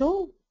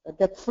mosquito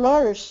that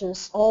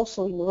flourishes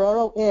also in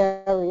rural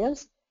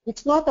areas.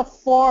 It's not a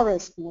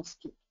forest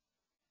mosquito.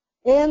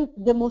 And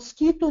the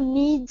mosquito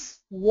needs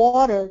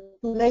water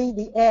to lay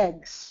the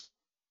eggs.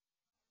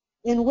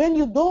 And when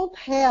you don't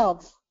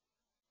have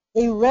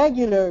a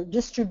regular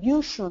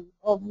distribution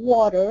of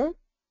water,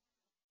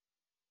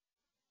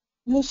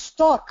 you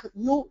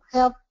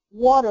have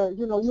water,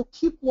 you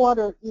keep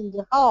water in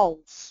the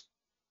house.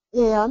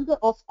 And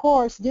of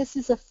course, this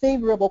is a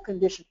favorable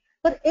condition.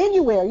 But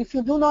anywhere, if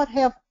you do not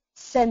have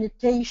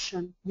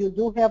sanitation, you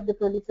do have the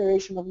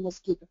proliferation of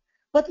mosquitoes.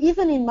 But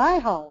even in my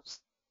house,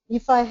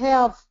 if I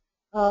have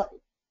a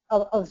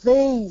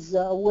vase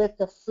with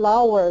the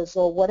flowers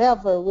or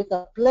whatever, with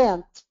a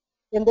plant,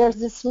 and there's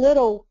this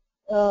little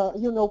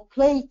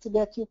plate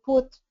that you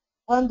put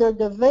under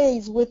the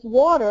vase with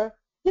water,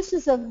 this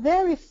is a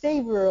very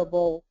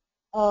favorable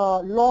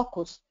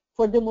locus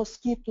for the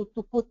mosquito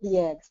to put the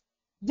eggs.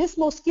 This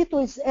mosquito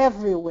is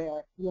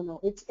everywhere,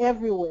 it's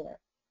everywhere.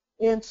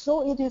 And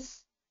so it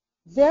is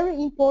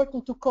very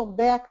important to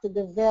combat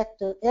the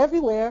vector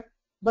everywhere,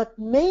 but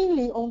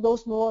mainly on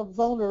those more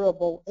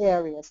vulnerable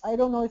areas. I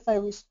don't know if I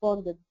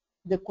responded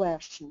the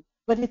question,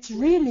 but it's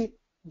really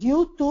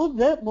due to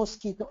the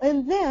mosquito.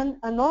 And then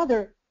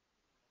another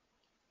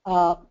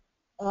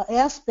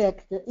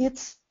aspect,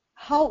 it's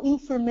how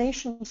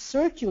information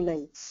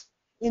circulates.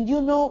 And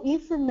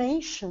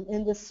information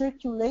and the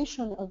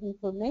circulation of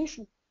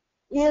information,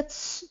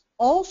 it's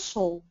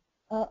also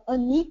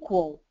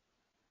unequal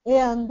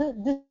and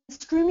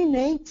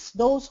discriminates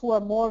those who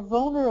are more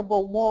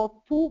vulnerable, more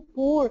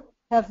poor,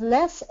 have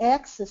less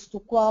access to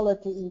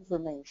quality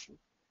information.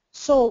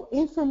 So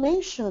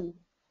information,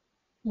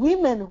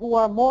 women who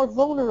are more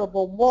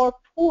vulnerable, more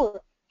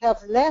poor,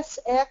 have less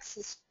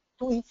access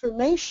to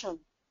information,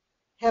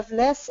 have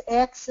less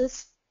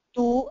access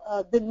to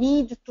the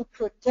need to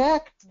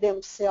protect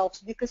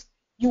themselves, because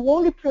you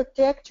only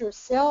protect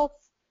yourself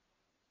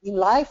in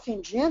life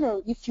in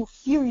general if you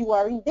fear you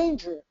are in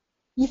danger.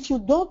 If you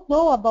don't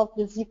know about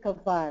the Zika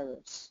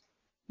virus,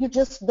 you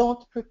just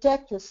don't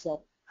protect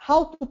yourself.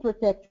 How to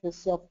protect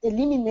yourself?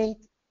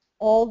 Eliminate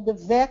all the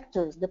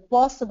vectors, the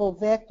possible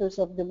vectors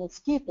of the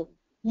mosquito.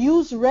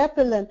 Use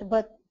repellent,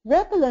 but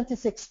repellent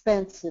is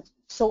expensive.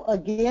 So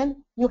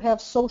again, you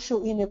have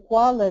social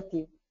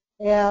inequality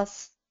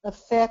as a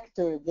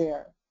factor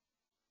there.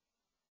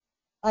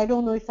 I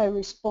don't know if I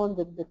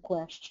responded to the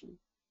question.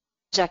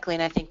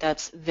 Jacqueline, I think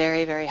that's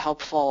very, very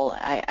helpful.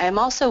 I'm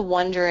also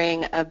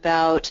wondering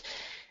about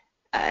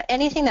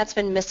anything that's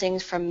been missing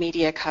from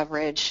media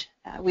coverage.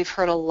 We've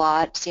heard a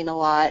lot, seen a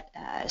lot.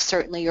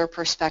 Certainly your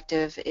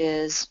perspective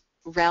is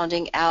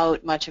rounding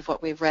out much of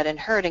what we've read and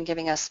heard and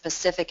giving us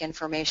specific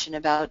information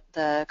about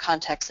the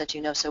context that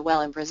you know so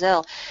well in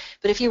Brazil.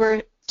 But if you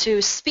were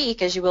to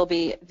speak, as you will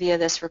be via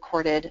this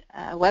recorded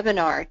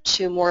webinar,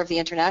 to more of the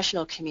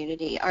international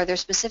community, are there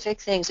specific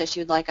things that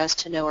you'd like us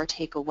to know or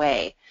take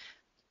away?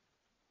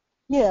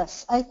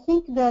 Yes, I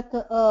think that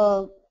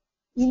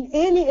in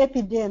any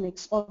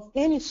epidemics of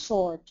any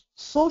sort,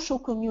 social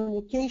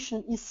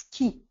communication is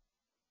key.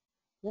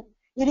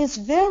 It is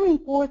very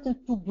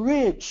important to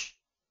bridge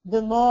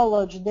the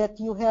knowledge that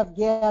you have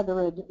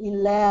gathered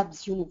in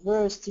labs,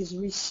 universities,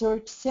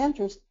 research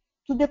centers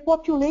to the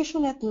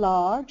population at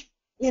large,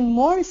 and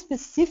more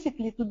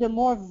specifically to the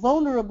more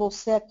vulnerable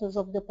sectors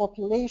of the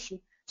population,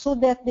 so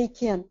that they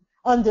can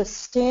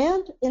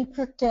understand and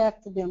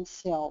protect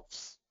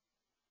themselves.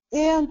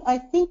 And I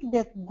think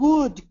that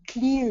good,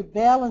 clear,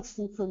 balanced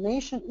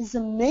information is a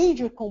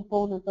major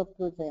component of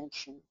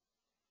prevention.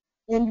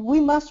 And we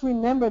must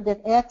remember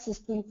that access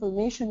to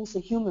information is a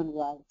human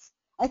right.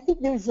 I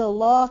think there is a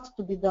lot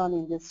to be done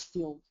in this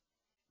field.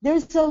 There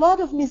is a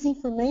lot of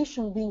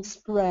misinformation being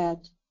spread,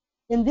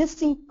 and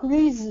this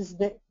increases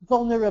the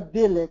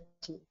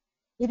vulnerability.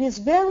 It is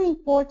very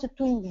important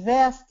to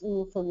invest in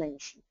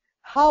information,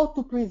 how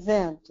to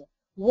prevent,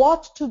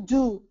 what to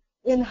do,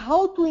 and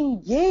how to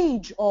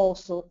engage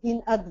also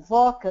in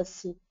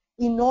advocacy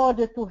in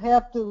order to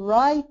have the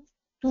right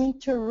to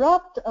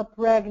interrupt a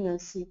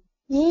pregnancy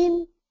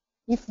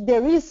if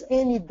there is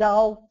any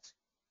doubt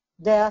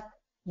that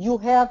you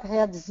have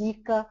had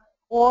Zika,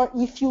 or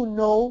if you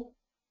know,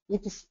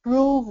 it is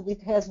proved,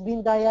 it has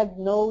been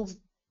diagnosed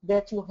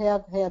that you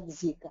have had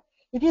Zika.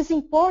 It is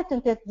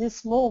important at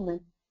this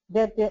moment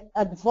that the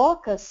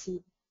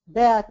advocacy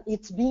that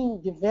it's being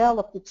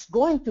developed, it's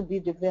going to be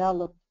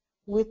developed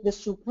with the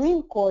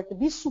Supreme Court,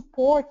 be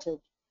supported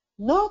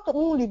not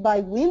only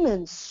by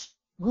women's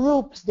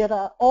groups that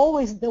are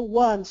always the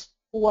ones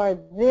who are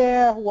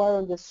there, who are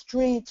on the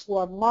streets, who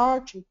are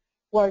marching,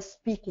 who are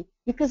speaking,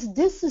 because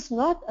this is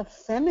not a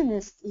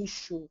feminist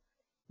issue.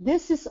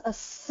 This is a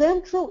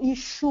central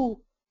issue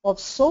of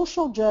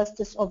social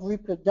justice, of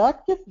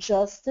reproductive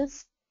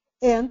justice,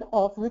 and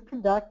of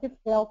reproductive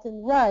health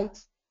and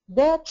rights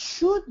that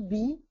should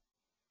be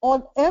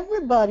on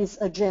everybody's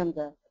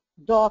agenda.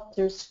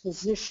 Doctors,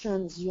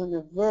 physicians,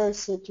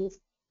 universities.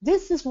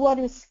 This is what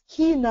is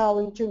key now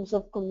in terms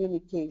of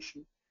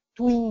communication,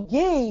 to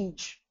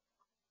engage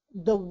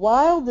the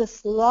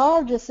wildest,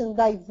 largest, and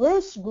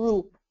diverse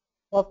group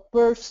of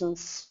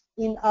persons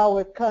in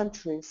our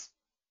countries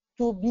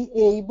to be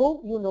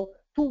able,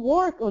 to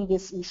work on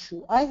this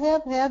issue. I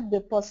have had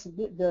the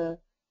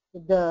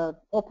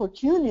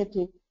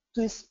opportunity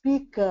to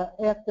speak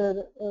at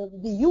the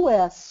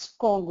U.S.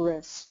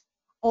 Congress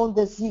on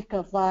the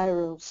Zika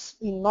virus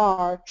in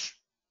March,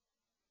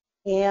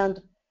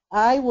 and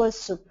I was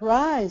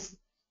surprised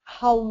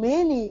how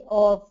many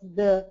of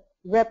the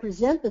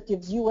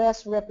representatives,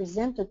 U.S.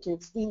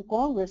 representatives in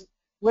Congress,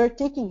 were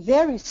taking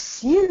very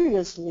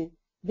seriously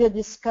the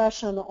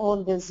discussion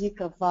on the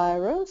Zika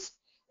virus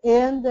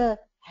and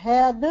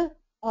had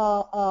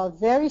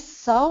very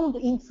sound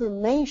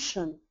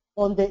information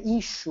on the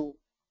issue.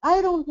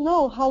 I don't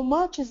know how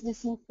much is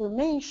this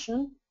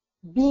information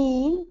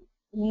being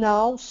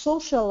now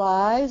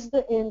socialized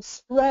and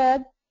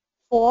spread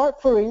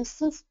for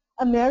instance,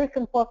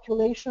 American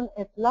population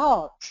at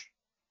large.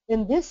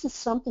 And this is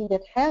something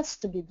that has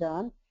to be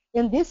done.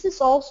 And this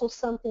is also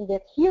something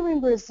that here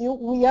in Brazil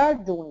we are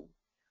doing.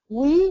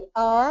 We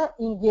are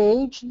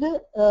engaged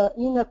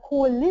in a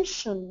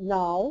coalition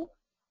now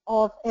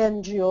of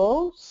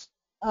NGOs,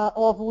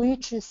 of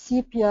which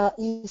CIPIA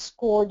is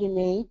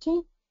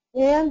coordinating,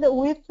 and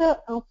with,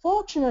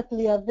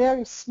 unfortunately, a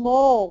very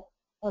small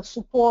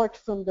support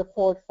from the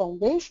Ford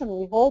Foundation.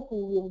 We hope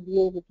we will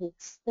be able to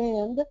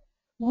expand.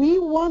 We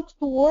want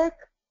to work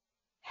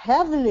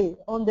heavily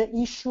on the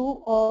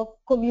issue of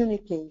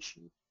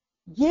communication,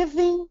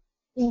 giving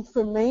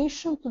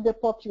information to the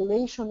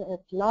population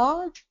at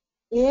large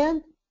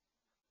and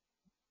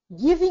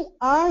giving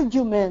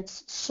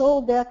arguments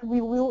so that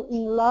we will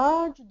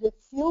enlarge the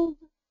field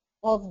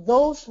of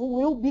those who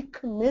will be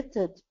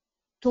committed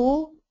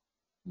to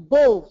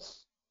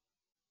both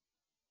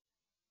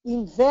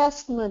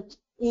investment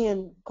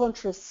in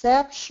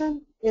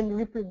contraception and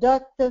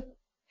reproductive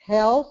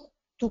health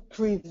to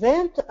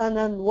prevent an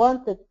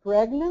unwanted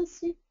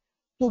pregnancy,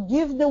 to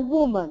give the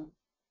woman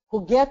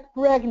who gets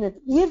pregnant,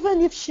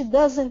 even if she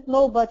doesn't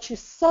know but she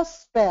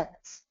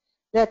suspects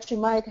that she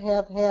might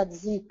have had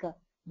Zika,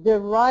 the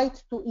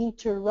right to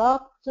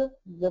interrupt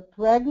the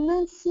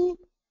pregnancy,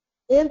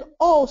 and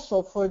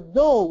also for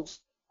those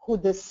who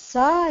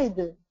decide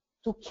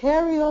to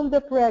carry on the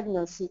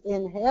pregnancy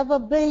and have a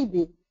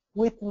baby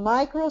with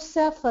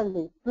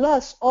microcephaly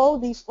plus all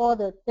these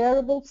other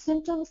terrible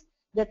symptoms,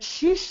 that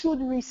she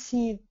should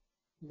receive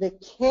the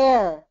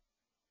care,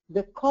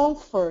 the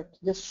comfort,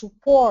 the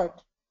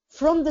support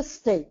from the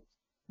state,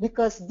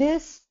 because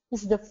this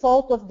is the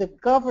fault of the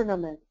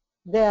government,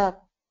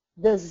 that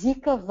the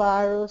Zika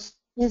virus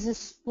is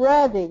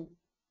spreading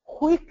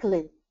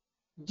quickly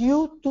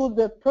due to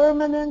the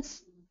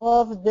permanence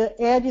of the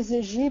Aedes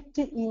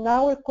aegypti in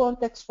our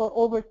context for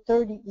over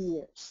 30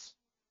 years.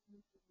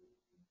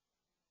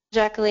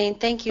 Jacqueline,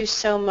 thank you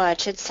so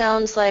much. It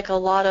sounds like a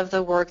lot of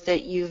the work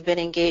that you've been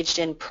engaged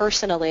in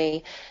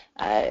personally,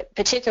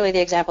 particularly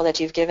the example that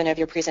you've given of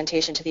your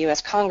presentation to the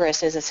U.S.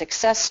 Congress, is a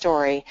success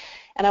story.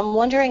 And I'm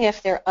wondering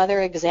if there are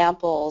other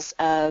examples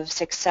of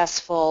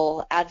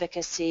successful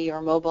advocacy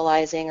or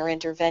mobilizing or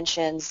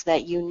interventions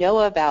that you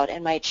know about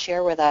and might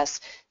share with us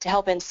to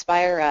help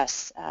inspire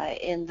us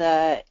in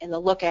the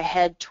look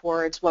ahead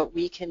towards what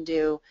we can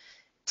do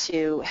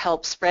to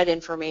help spread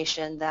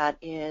information that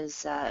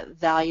is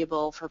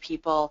valuable for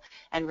people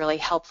and really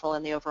helpful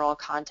in the overall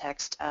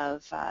context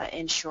of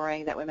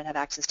ensuring that women have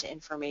access to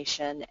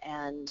information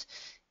and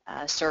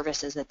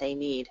services that they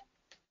need.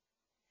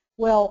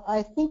 Well,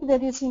 I think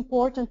that it's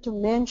important to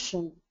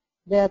mention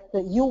that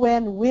the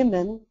UN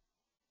Women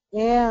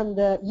and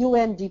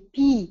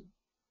UNDP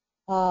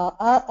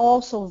are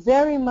also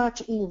very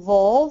much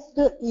involved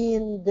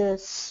in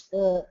this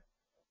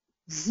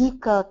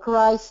Zika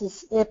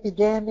crisis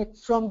epidemic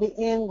from the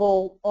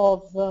angle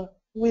of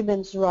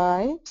women's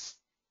rights,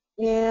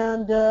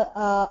 and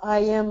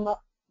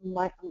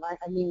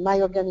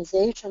my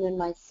organization and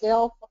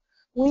myself,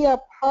 we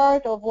are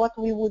part of what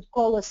we would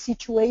call a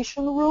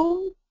situation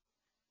room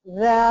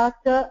that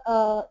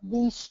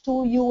these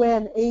two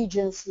UN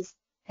agencies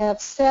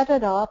have set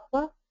it up,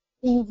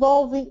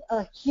 involving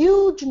a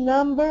huge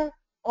number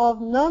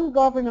of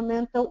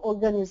non-governmental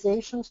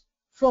organizations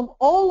from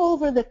all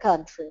over the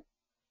country.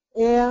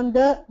 And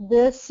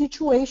the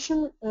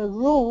situation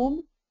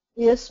room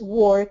is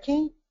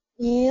working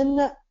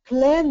in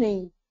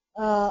planning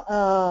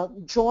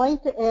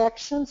joint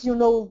actions. You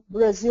know,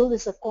 Brazil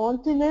is a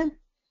continent,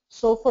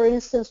 so for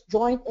instance,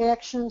 joint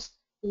actions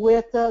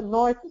with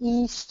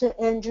Northeast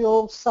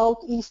NGOs,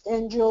 Southeast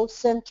NGOs,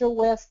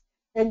 Center-West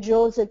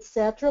NGOs,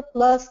 etc.,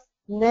 plus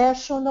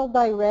national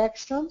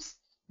directions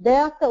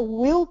that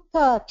will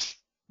touch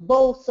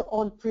both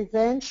on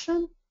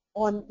prevention,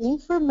 on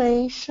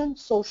information,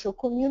 social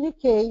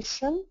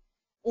communication,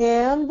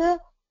 and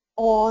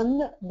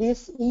on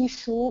this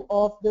issue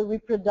of the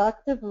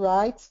reproductive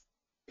rights,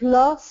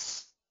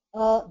 plus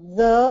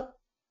the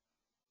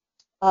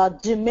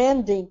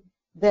demanding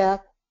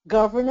that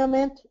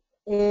government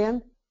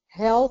and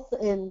health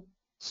and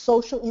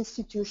social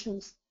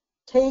institutions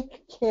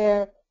take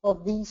care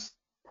of these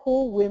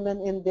poor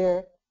women and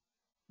their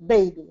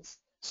babies.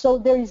 So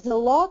there is a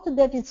lot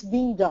that is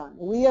being done.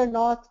 We are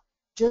not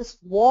just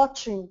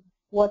watching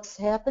what's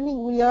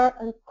happening. We are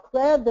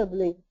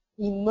incredibly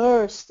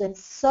immersed and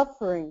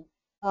suffering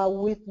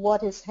with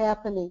what is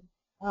happening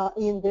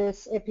in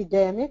this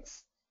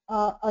epidemics.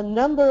 A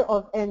number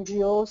of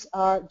NGOs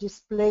are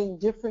displaying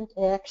different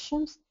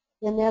actions,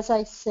 and as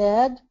I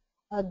said,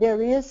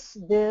 there is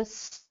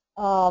this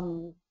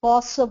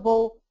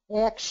possible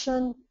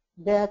action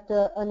that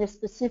a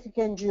specific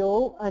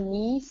NGO,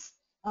 ANIS,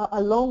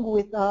 along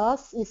with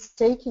us, is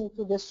taking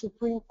to the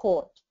Supreme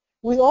Court.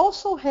 We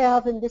also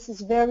have, and this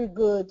is very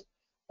good,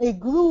 a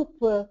group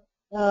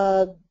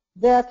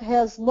that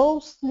has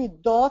mostly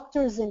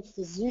doctors and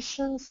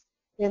physicians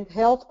and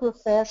health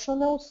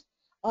professionals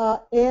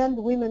and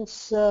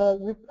women's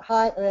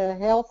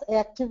health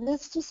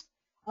activists,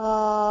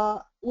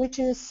 which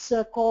is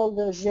called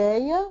the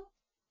GEA,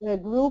 a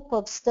group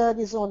of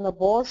studies on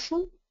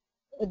abortion,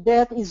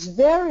 that is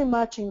very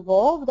much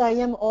involved. I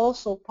am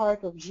also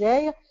part of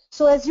GEA.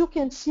 So as you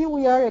can see,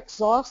 we are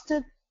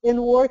exhausted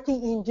and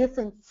working in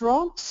different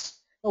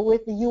fronts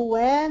with the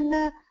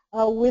UN,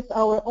 with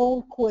our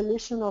own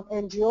coalition of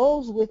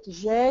NGOs, with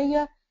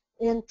GEA,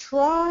 and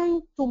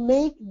trying to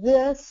make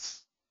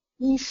this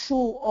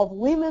issue of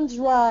women's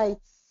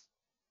rights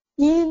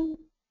in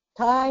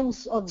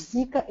times of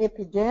Zika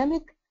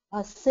epidemic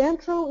a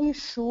central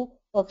issue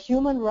of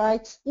human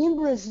rights in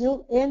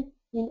Brazil and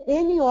in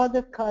any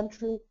other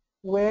country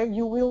where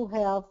you will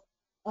have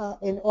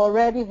and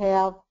already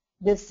have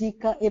the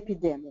Zika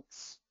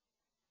epidemics.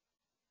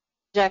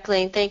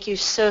 Jacqueline, thank you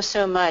so,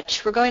 so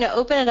much. We're going to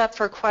open it up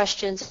for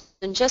questions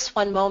in just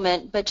one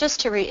moment, but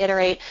just to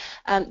reiterate,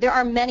 there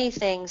are many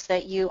things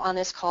that you on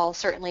this call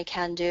certainly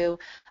can do.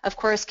 Of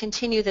course,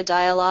 continue the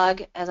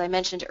dialogue. As I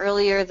mentioned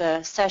earlier,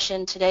 the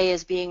session today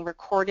is being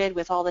recorded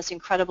with all this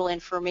incredible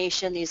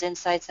information, these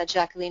insights that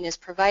Jacqueline is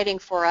providing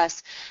for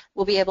us.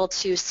 We'll be able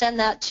to send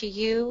that to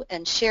you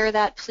and share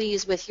that,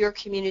 please, with your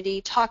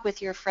community, talk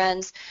with your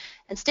friends,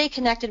 and stay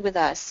connected with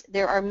us.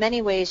 There are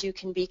many ways you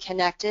can be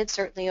connected,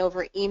 certainly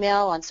over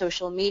email, on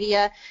social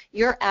media.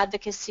 Your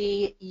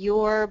advocacy,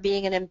 your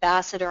being an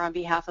ambassador on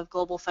behalf of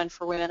Global Fund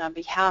for Women, on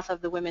behalf of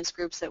the women's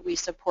groups that we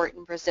support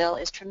in Brazil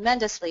is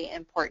tremendously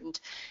important.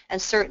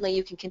 And certainly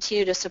you can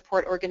continue to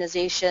support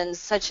organizations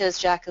such as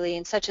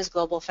Jacqueline, such as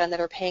Global Fund that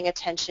are paying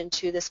attention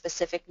to the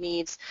specific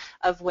needs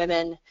of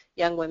women,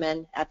 young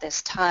women at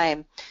this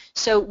time.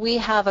 So we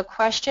have a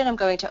question. I'm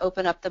going to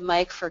open up the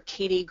mic for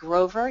Katie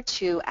Grover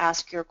to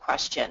ask your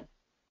question.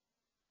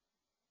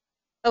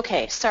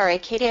 Okay, sorry,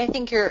 Katie, I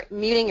think you're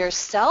muting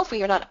yourself.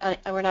 We're not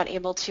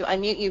able to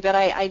unmute you, but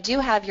I do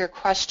have your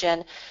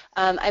question.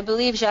 I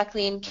believe,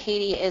 Jacqueline,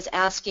 Katie is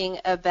asking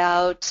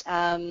about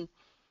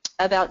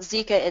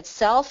Zika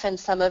itself and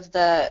some of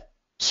the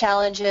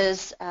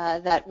challenges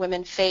that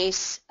women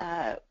face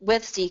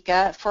with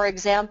Zika. For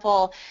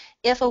example,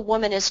 if a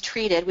woman is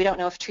treated, we don't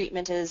know if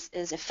treatment is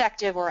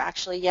effective or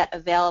actually yet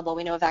available.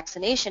 We know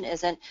vaccination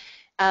isn't.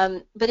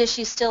 But is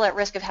she still at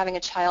risk of having a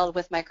child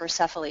with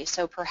microcephaly?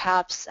 So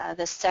perhaps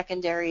the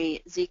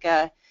secondary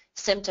Zika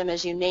symptom,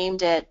 as you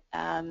named it,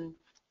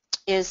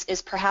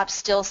 is perhaps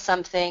still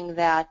something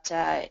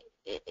that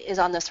is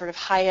on the sort of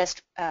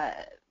highest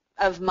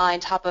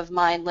top of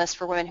mind list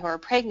for women who are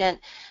pregnant.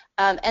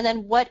 And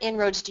then what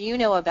inroads do you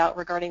know about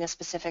regarding the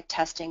specific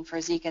testing for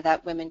Zika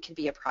that women can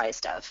be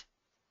apprised of?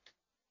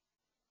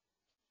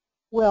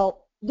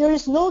 Well, there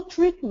is no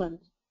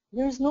treatment.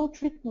 There is no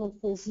treatment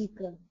for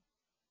Zika.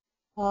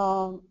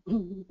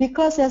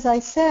 Because, as I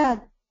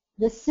said,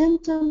 the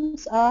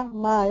symptoms are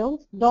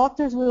mild.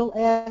 Doctors will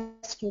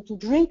ask you to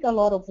drink a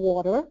lot of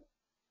water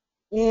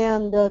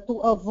and to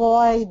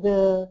avoid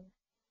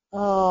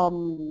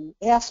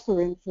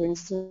aspirin, for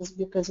instance,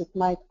 because it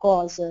might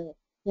cause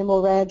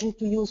hemorrhage,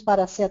 to use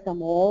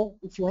paracetamol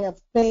if you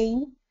have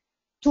pain,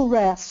 to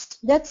rest.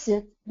 That's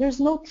it. There's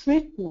no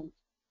treatment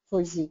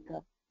for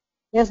Zika.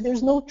 As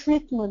there's no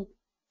treatment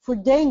for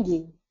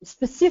dengue,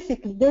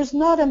 specifically, there's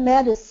not a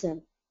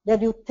medicine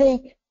that you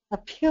take, a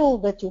pill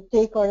that you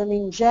take or an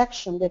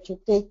injection that you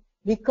take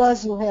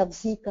because you have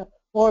Zika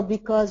or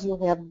because you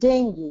have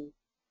dengue.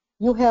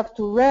 You have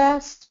to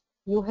rest,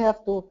 you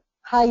have to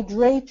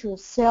hydrate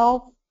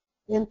yourself,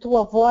 and to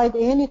avoid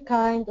any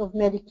kind of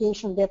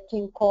medication that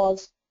can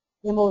cause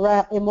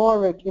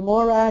hemorrhage,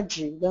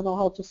 don't know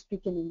how to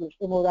speak in English,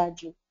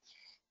 hemorrhage,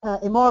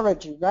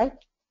 right?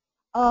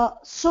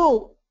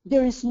 So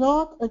there is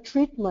not a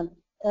treatment.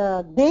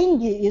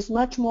 Dengue is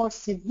much more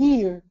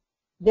severe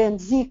than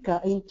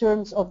Zika in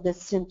terms of the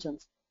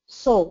symptoms.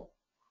 So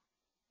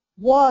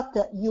what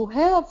you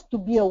have to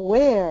be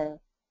aware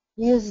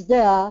is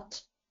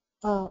that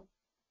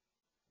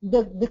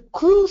the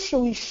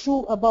crucial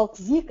issue about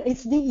Zika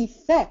is the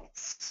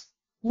effects,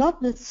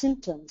 not the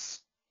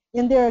symptoms.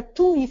 And there are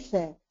two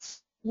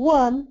effects.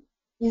 One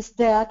is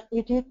that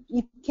it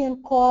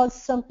can cause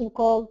something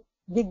called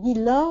the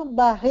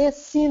Guillain-Barré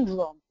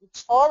syndrome.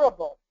 It's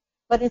horrible,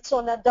 but it's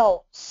on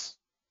adults.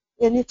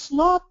 And it's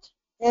not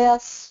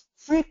as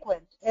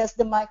frequent as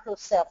the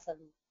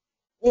microcephaly.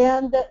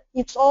 And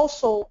it's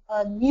also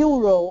a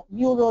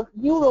neuropathia.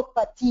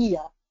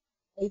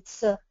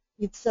 It's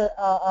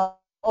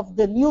of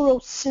the neural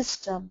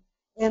system,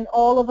 and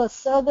all of a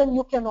sudden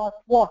you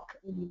cannot walk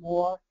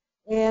anymore,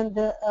 and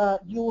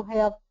you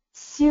have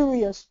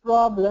serious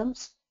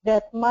problems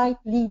that might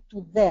lead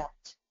to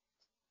that.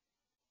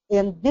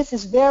 And this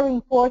is very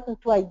important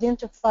to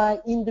identify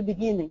in the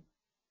beginning,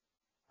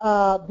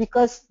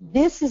 because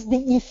this is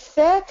the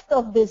effect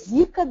of the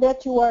Zika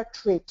that you are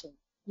treating.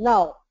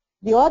 Now,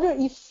 the other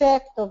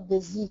effect of the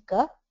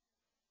Zika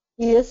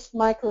is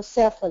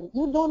microcephaly.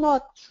 You do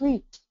not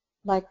treat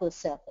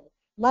microcephaly.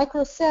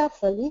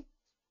 Microcephaly,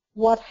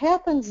 what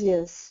happens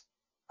is,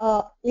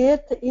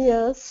 it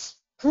is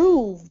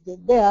proved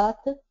that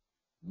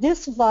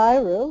this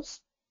virus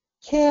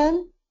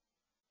can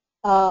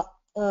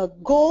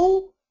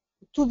go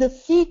to the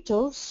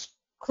fetus,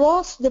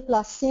 cross the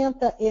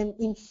placenta, and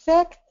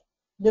infect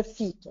the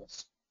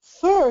fetus.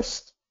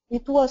 First,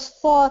 it was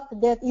thought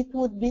that it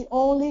would be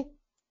only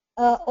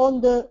on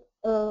the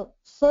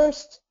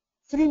first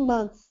 3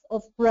 months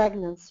of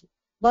pregnancy.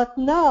 But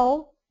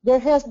now there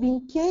has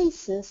been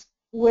cases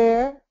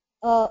where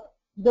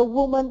the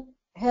woman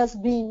has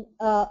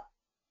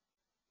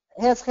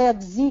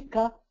had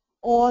Zika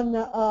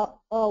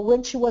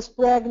when she was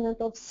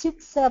pregnant of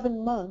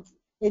 6-7 months,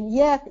 and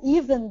yet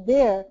even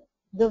there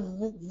the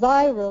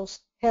virus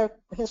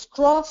has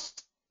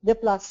crossed the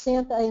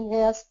placenta and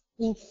has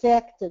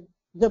infected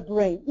the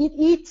brain. It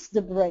eats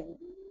the brain.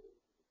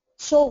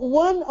 So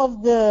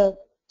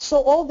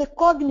all the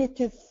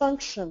cognitive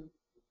function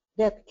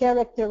that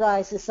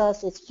characterizes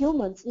us as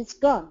humans is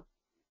gone.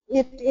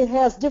 It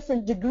has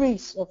different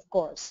degrees, of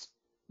course,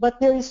 but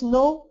there is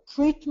no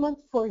treatment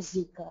for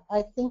Zika.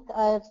 I think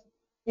I've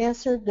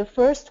answered the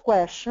first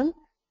question.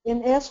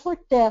 And as for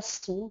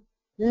testing,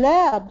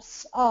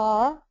 labs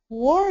are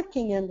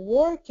working,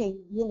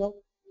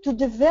 to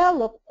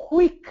develop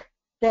quick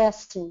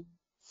testing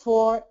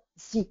for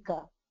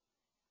Zika.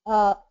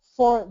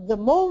 For the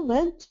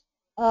moment,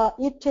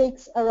 it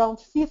takes around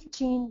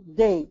 15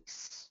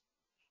 days.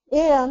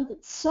 And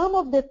some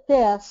of the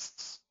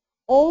tests,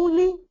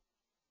 only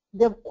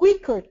the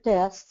quicker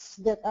tests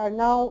that are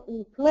now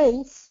in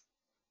place,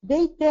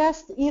 they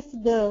test if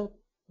the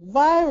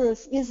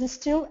virus is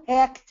still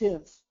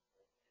active,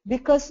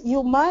 because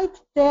you might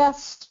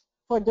test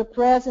for the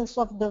presence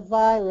of the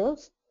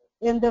virus,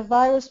 and the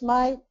virus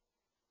might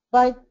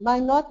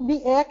not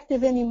be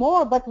active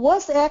anymore, but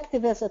was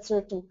active at a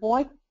certain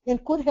point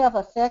and could have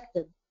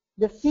affected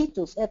the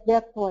fetus at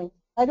that point.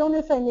 I don't know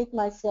if I make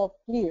myself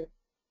clear,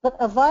 but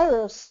a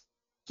virus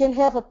can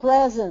have a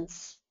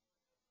presence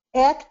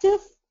active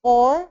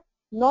or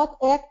not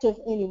active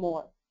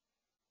anymore.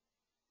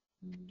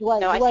 Do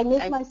I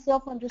make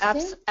myself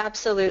understand?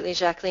 Absolutely,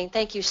 Jacqueline.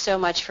 Thank you so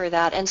much for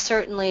that. And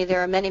certainly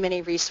there are many,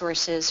 many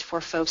resources for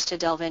folks to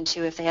delve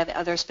into if they have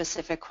other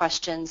specific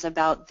questions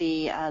about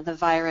the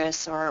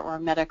virus or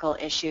medical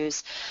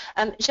issues.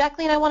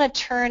 Jacqueline, I want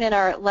to turn in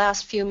our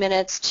last few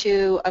minutes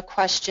to a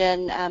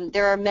question.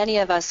 There are many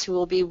of us who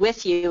will be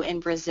with you in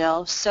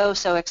Brazil. So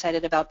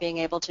excited about being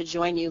able to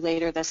join you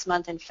later this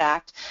month, in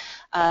fact.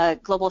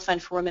 Global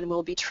Fund for Women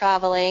will be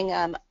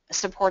traveling.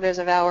 Supporters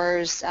of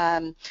ours,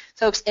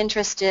 folks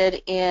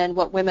interested in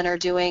what women are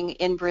doing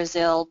in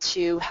Brazil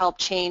to help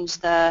change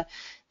the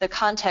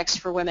context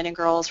for women and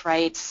girls'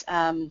 rights.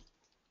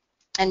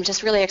 And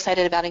just really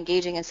excited about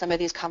engaging in some of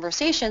these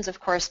conversations, of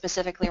course,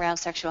 specifically around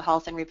sexual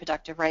health and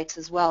reproductive rights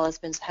as well, as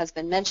has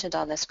been mentioned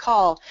on this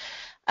call.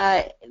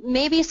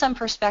 Maybe some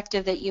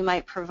perspective that you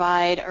might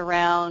provide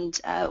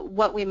around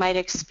what we might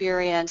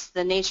experience,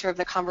 the nature of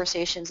the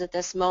conversations at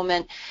this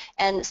moment,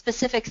 and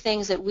specific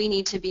things that we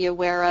need to be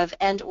aware of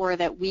and or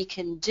that we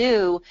can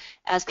do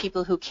as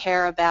people who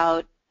care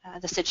about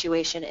the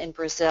situation in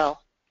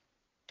Brazil.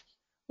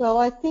 Well,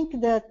 I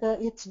think that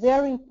it's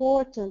very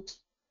important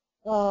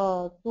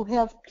to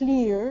have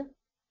clear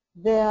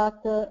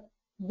that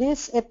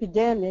these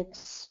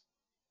epidemics,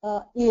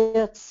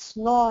 it's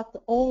not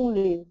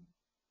only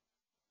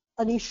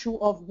an issue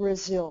of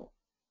Brazil.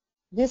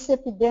 This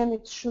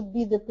epidemic should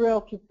be the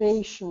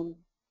preoccupation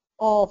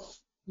of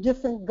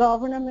different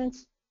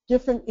governments,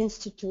 different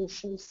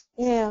institutions,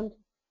 and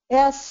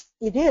as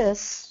it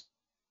is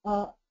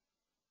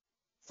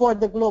for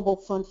the Global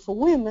Fund for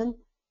Women,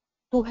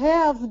 to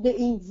have the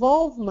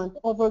involvement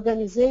of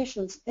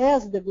organizations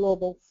as the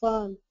Global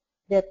Fund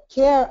that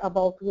care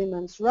about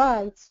women's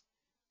rights,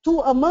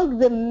 to among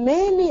the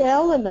many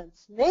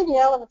elements,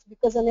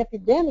 because an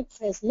epidemic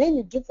has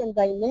many different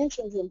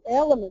dimensions and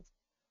elements,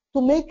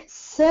 to make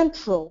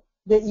central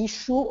the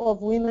issue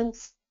of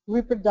women's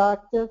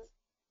reproductive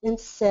and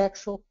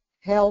sexual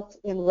health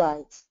and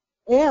rights.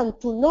 And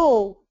to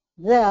know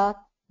that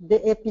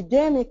the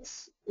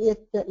epidemics,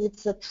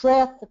 it's a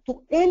threat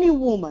to any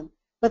woman,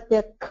 but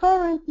that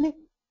currently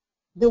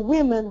the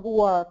women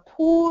who are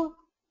poor,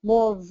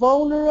 more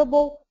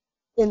vulnerable,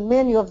 and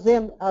many of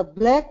them are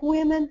black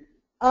women,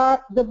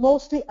 are the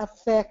mostly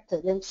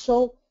affected. And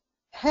so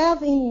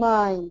have in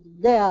mind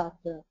that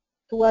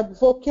to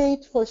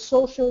advocate for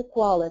social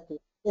equality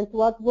and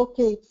to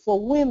advocate for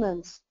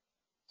women's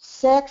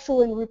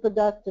sexual and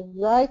reproductive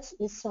rights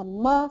is a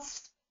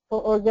must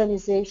for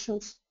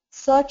organizations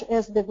such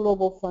as the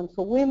Global Fund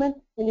for Women,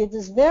 and it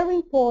is very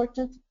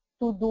important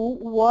to do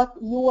what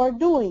you are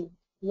doing,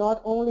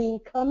 not only in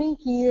coming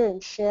here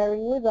and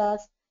sharing with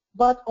us,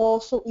 but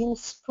also in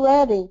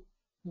spreading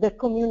the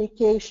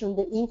communication,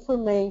 the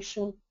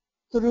information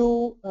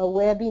through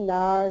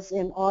webinars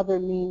and other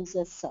means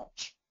as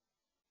such.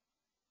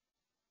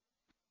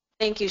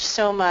 Thank you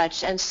so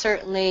much, and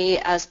certainly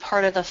as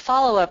part of the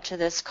follow-up to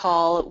this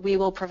call, we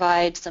will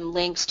provide some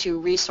links to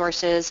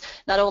resources,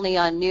 not only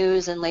on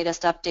news and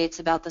latest updates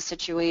about the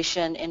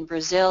situation in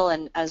Brazil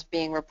and as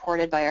being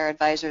reported by our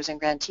advisors and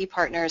grantee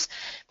partners,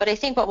 but I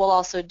think what we'll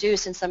also do,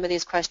 since some of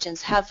these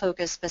questions have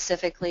focused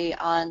specifically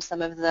on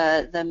some of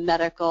the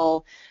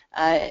medical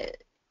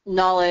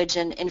knowledge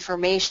and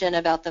information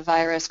about the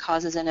virus,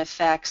 causes and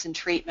effects, and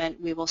treatment,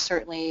 we will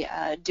certainly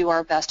do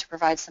our best to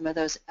provide some of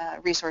those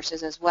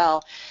resources as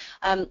well.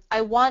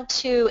 I want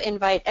to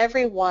invite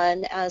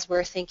everyone, as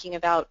we're thinking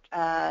about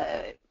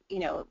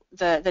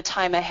the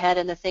time ahead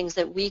and the things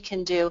that we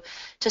can do,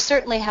 to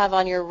certainly have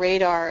on your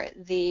radar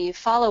the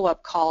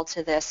follow-up call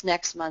to this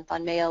next month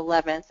on May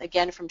 11th,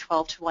 again from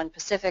 12 to 1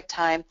 Pacific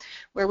time,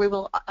 where we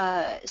will,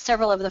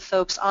 several of the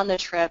folks on the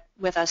trip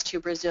with us to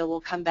Brazil will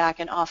come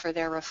back and offer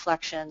their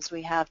reflections.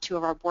 We have 2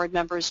 of our board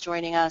members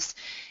joining us,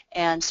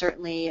 and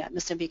certainly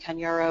Ms.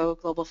 Canharo,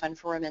 Global Fund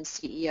for Women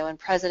CEO and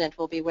President,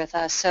 will be with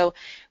us. So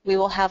we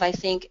will have, I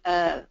think,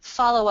 a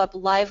follow-up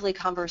lively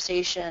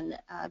conversation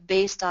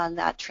based on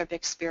that trip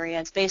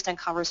experience, based on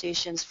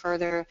conversations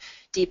further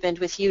deepened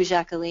with you,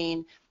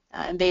 Jacqueline,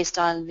 and based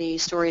on the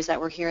stories that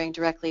we're hearing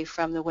directly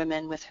from the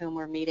women with whom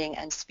we're meeting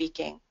and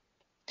speaking.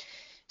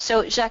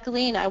 So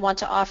Jacqueline, I want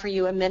to offer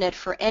you a minute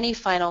for any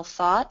final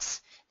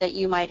thoughts that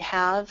you might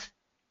have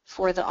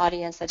for the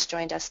audience that's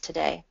joined us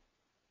today.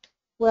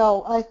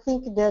 Well, I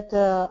think that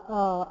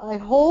I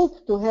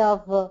hope to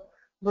have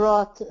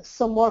brought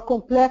some more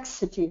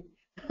complexity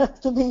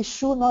to the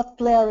issue, not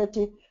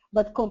clarity,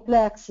 but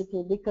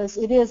complexity, because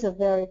it is a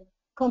very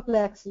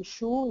complex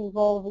issue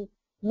involving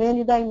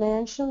many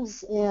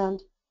dimensions. And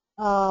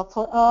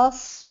for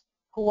us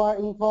who are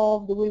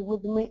involved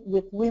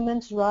with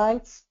women's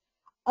rights,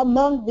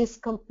 among this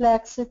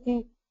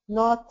complexity,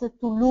 not to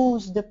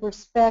lose the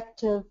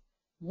perspective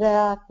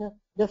that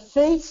the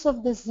face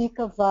of the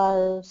Zika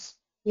virus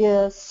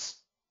is,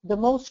 the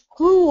most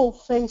cruel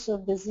face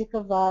of the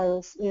Zika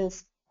virus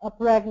is a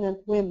pregnant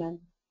woman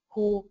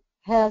who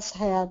has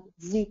had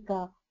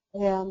Zika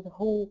and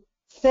who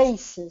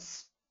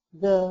faces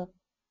the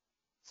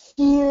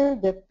fear,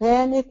 the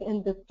panic,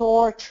 and the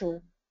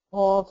torture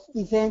of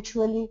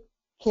eventually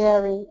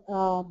carrying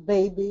a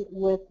baby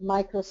with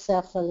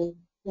microcephaly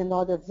and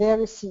other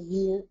very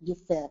severe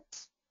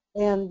defects.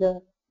 And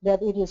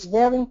that it is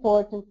very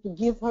important to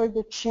give her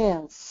the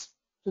chance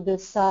to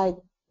decide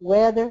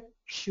whether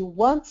she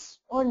wants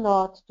or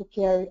not to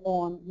carry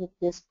on with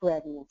this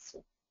pregnancy.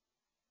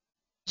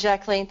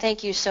 Jacqueline,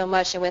 thank you so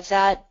much. And with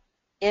that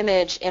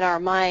image in our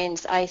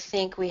minds, I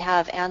think we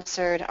have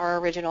answered our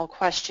original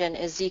question,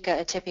 is Zika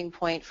a tipping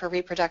point for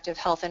reproductive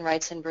health and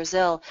rights in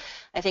Brazil?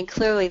 I think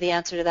clearly the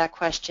answer to that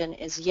question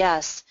is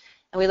yes.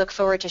 And we look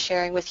forward to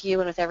sharing with you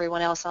and with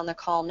everyone else on the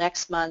call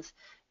next month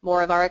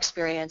more of our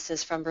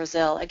experiences from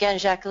Brazil. Again,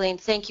 Jacqueline,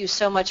 thank you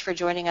so much for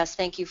joining us.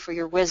 Thank you for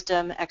your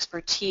wisdom,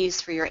 expertise,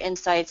 for your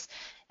insights,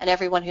 and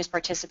everyone who's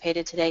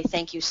participated today,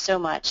 thank you so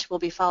much. We'll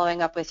be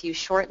following up with you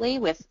shortly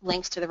with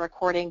links to the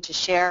recording to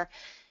share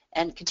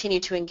and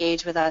continue to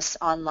engage with us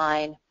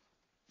online.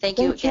 Thank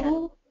you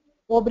again.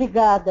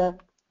 Obrigada.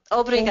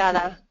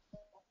 Obrigada.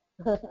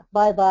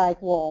 Bye-bye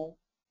to all.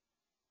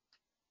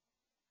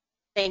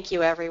 Thank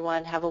you,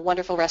 everyone. Have a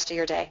wonderful rest of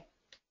your day.